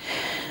gegeben,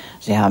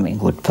 sie haben ihn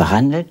gut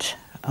behandelt.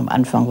 Am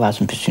Anfang war es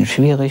ein bisschen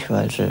schwierig,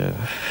 weil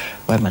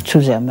man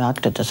zu sehr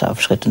merkte, dass er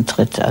auf Schritt und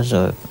Tritt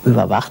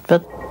überwacht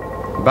wird.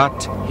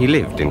 But he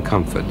lived in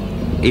comfort,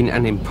 in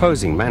an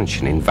imposing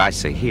mansion in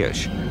Weißer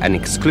Hirsch, an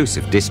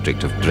exclusive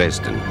district of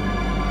Dresden.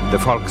 The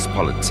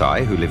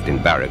Volkspolizei, who lived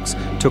in barracks,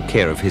 took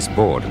care of his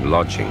board and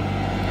lodging.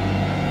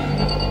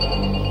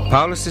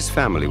 Paulus's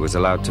family was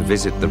allowed to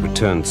visit the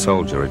returned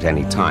soldier at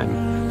any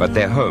time, but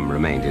their home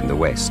remained in the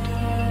West.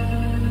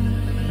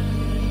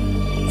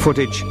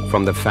 Footage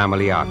from the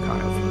family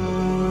archive.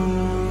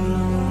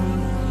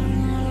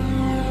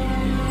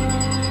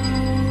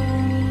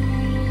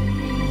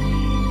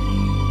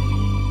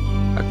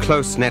 A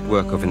close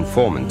network of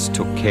informants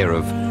took care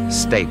of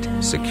state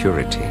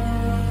security.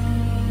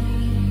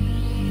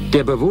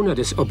 Der Bewohner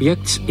des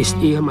Objekts ist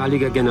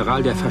ehemaliger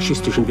General der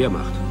faschistischen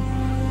Wehrmacht.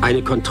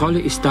 Eine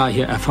Kontrolle ist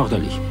daher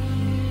erforderlich.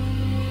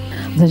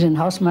 Also den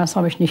Hausmeister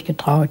habe ich nicht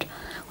getraut.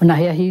 Und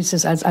nachher hieß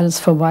es, als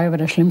alles vorbei war,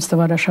 der Schlimmste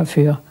war der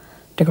Chauffeur,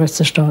 der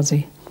größte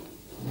Stasi.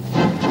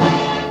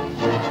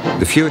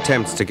 The few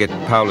attempts to get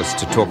Paulus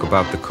to talk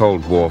about the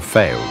Cold War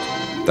failed.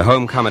 The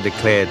homecomer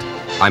declared,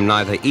 "I'm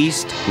neither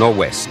East nor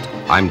West,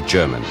 I'm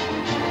German."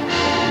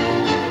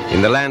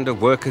 In the land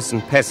of workers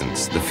and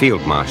peasants, the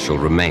field marshal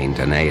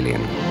remained an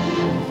alien.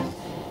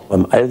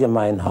 Im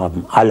Allgemeinen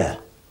haben alle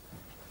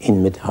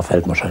ihn mit Herr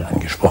Feldmarschall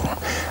angesprochen.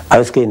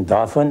 Ausgehend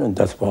davon, und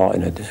das war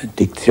eine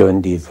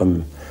Diktion, die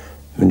vom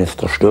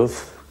Minister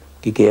Stoff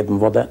gegeben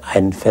wurde,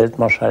 ein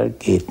Feldmarschall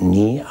geht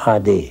nie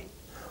AD.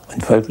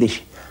 Und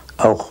folglich,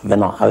 auch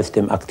wenn er aus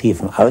dem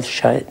aktiven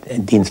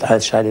Dienst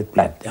ausscheidet,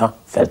 bleibt er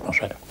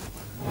Feldmarschall.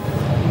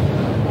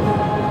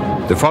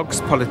 The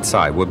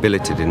Volkspolizei were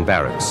billeted in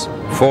barracks,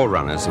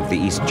 forerunners of the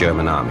East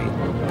German army.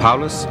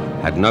 Paulus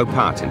had no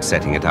part in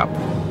setting it up.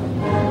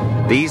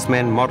 These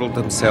men modeled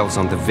themselves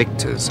on the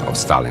victors of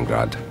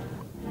Stalingrad.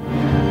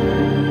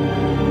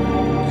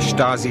 The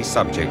Stasi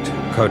subject,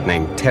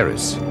 codenamed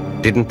Terrorist,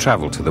 didn't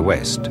travel to the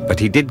West,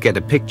 but he did get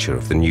a picture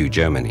of the new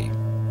Germany.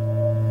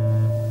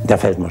 Der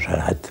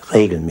Feldmarschall hat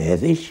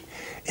regelmäßig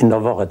in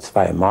der Woche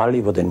 2 Mal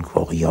über den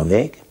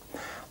Kurierweg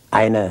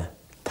eine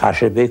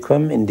Tasche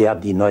bekommen, in der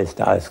die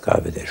neueste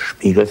Ausgabe des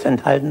Spiegels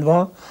enthalten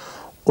war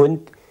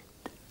und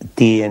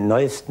die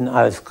neuesten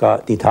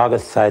die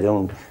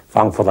Tageszeitungen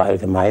Frankfurter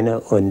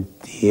Allgemeine und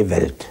die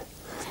Welt.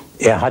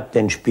 Er hat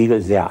den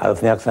Spiegel sehr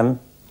aufmerksam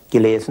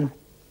gelesen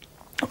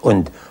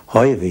und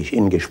häufig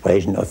in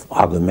Gesprächen auf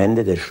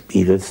Argumente des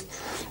Spiegels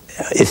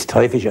ist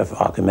häufig auf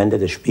Argumente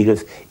des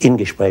Spiegels in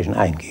Gesprächen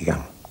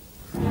eingegangen.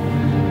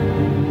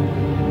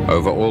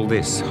 Over all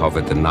this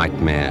hovered the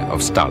nightmare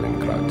of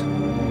Stalingrad.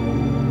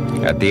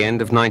 At the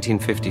end of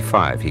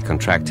 1955, he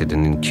contracted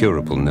an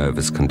incurable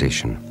nervous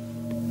condition.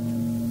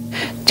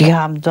 Die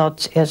haben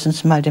dort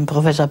erstens mal den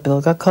Professor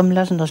Bürger kommen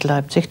lassen aus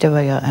Leipzig, der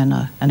war ja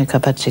eine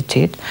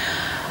Kapazität.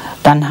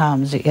 Dann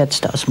haben sie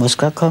Ärzte aus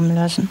Moskau kommen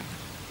lassen.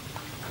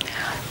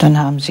 Dann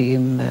haben sie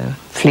ihm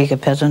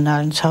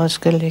Pflegepersonal ins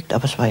Haus gelegt,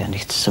 aber es war ja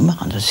nichts zu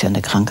machen. Das ist ja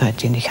eine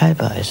Krankheit, die nicht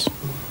heilbar ist.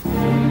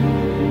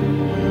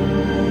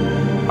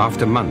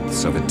 After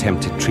months of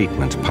attempted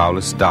treatment,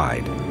 Paulus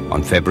died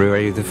on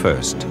February the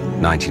 1st,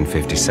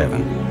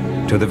 1957.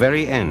 To the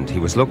very end, he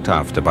was looked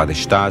after by the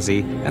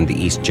Stasi and the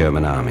East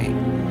German Army.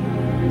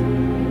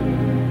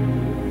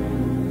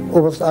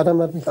 Oberst Adam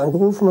hat mich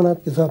angerufen und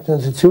hat gesagt, hören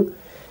Sie zu,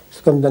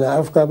 es kommt eine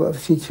Aufgabe auf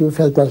Sie zu,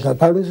 Feldmarschall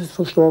Paulus ist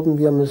verstorben,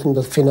 wir müssen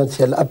das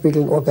finanziell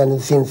abwickeln,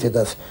 organisieren Sie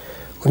das.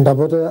 Und da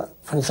wurde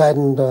von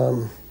Seiten der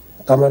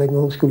damaligen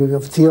Hochschule für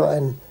Offiziere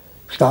ein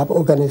Stab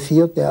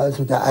organisiert, der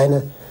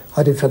eine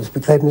hatte für das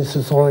Begräbnis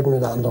zu sorgen,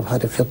 und der andere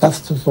hatte für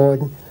das zu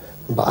sorgen,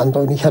 und der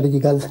andere, und ich hatte die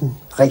ganzen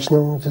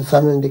Rechnungen zu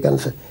sammeln, die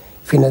ganze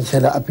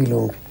finanzielle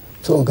Abwicklung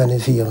zu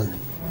organisieren.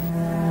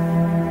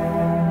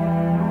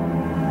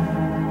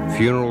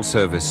 Funeral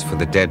service for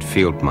the dead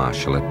field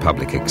marshal at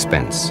public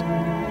expense.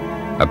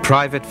 A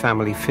private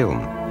family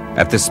film.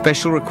 At the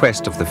special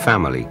request of the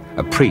family,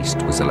 a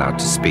priest was allowed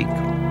to speak.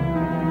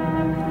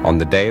 On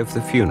the day of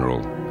the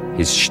funeral,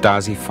 his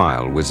Stasi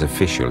file was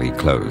officially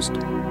closed.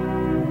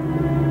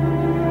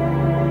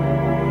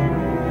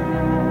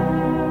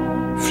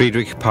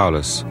 Friedrich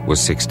Paulus was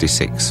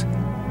 66.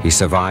 He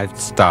survived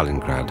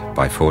Stalingrad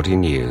by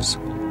 14 years,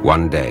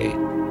 1 day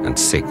and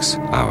 6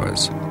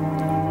 hours.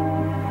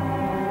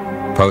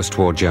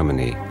 Post-war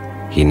Germany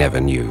he never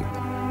knew.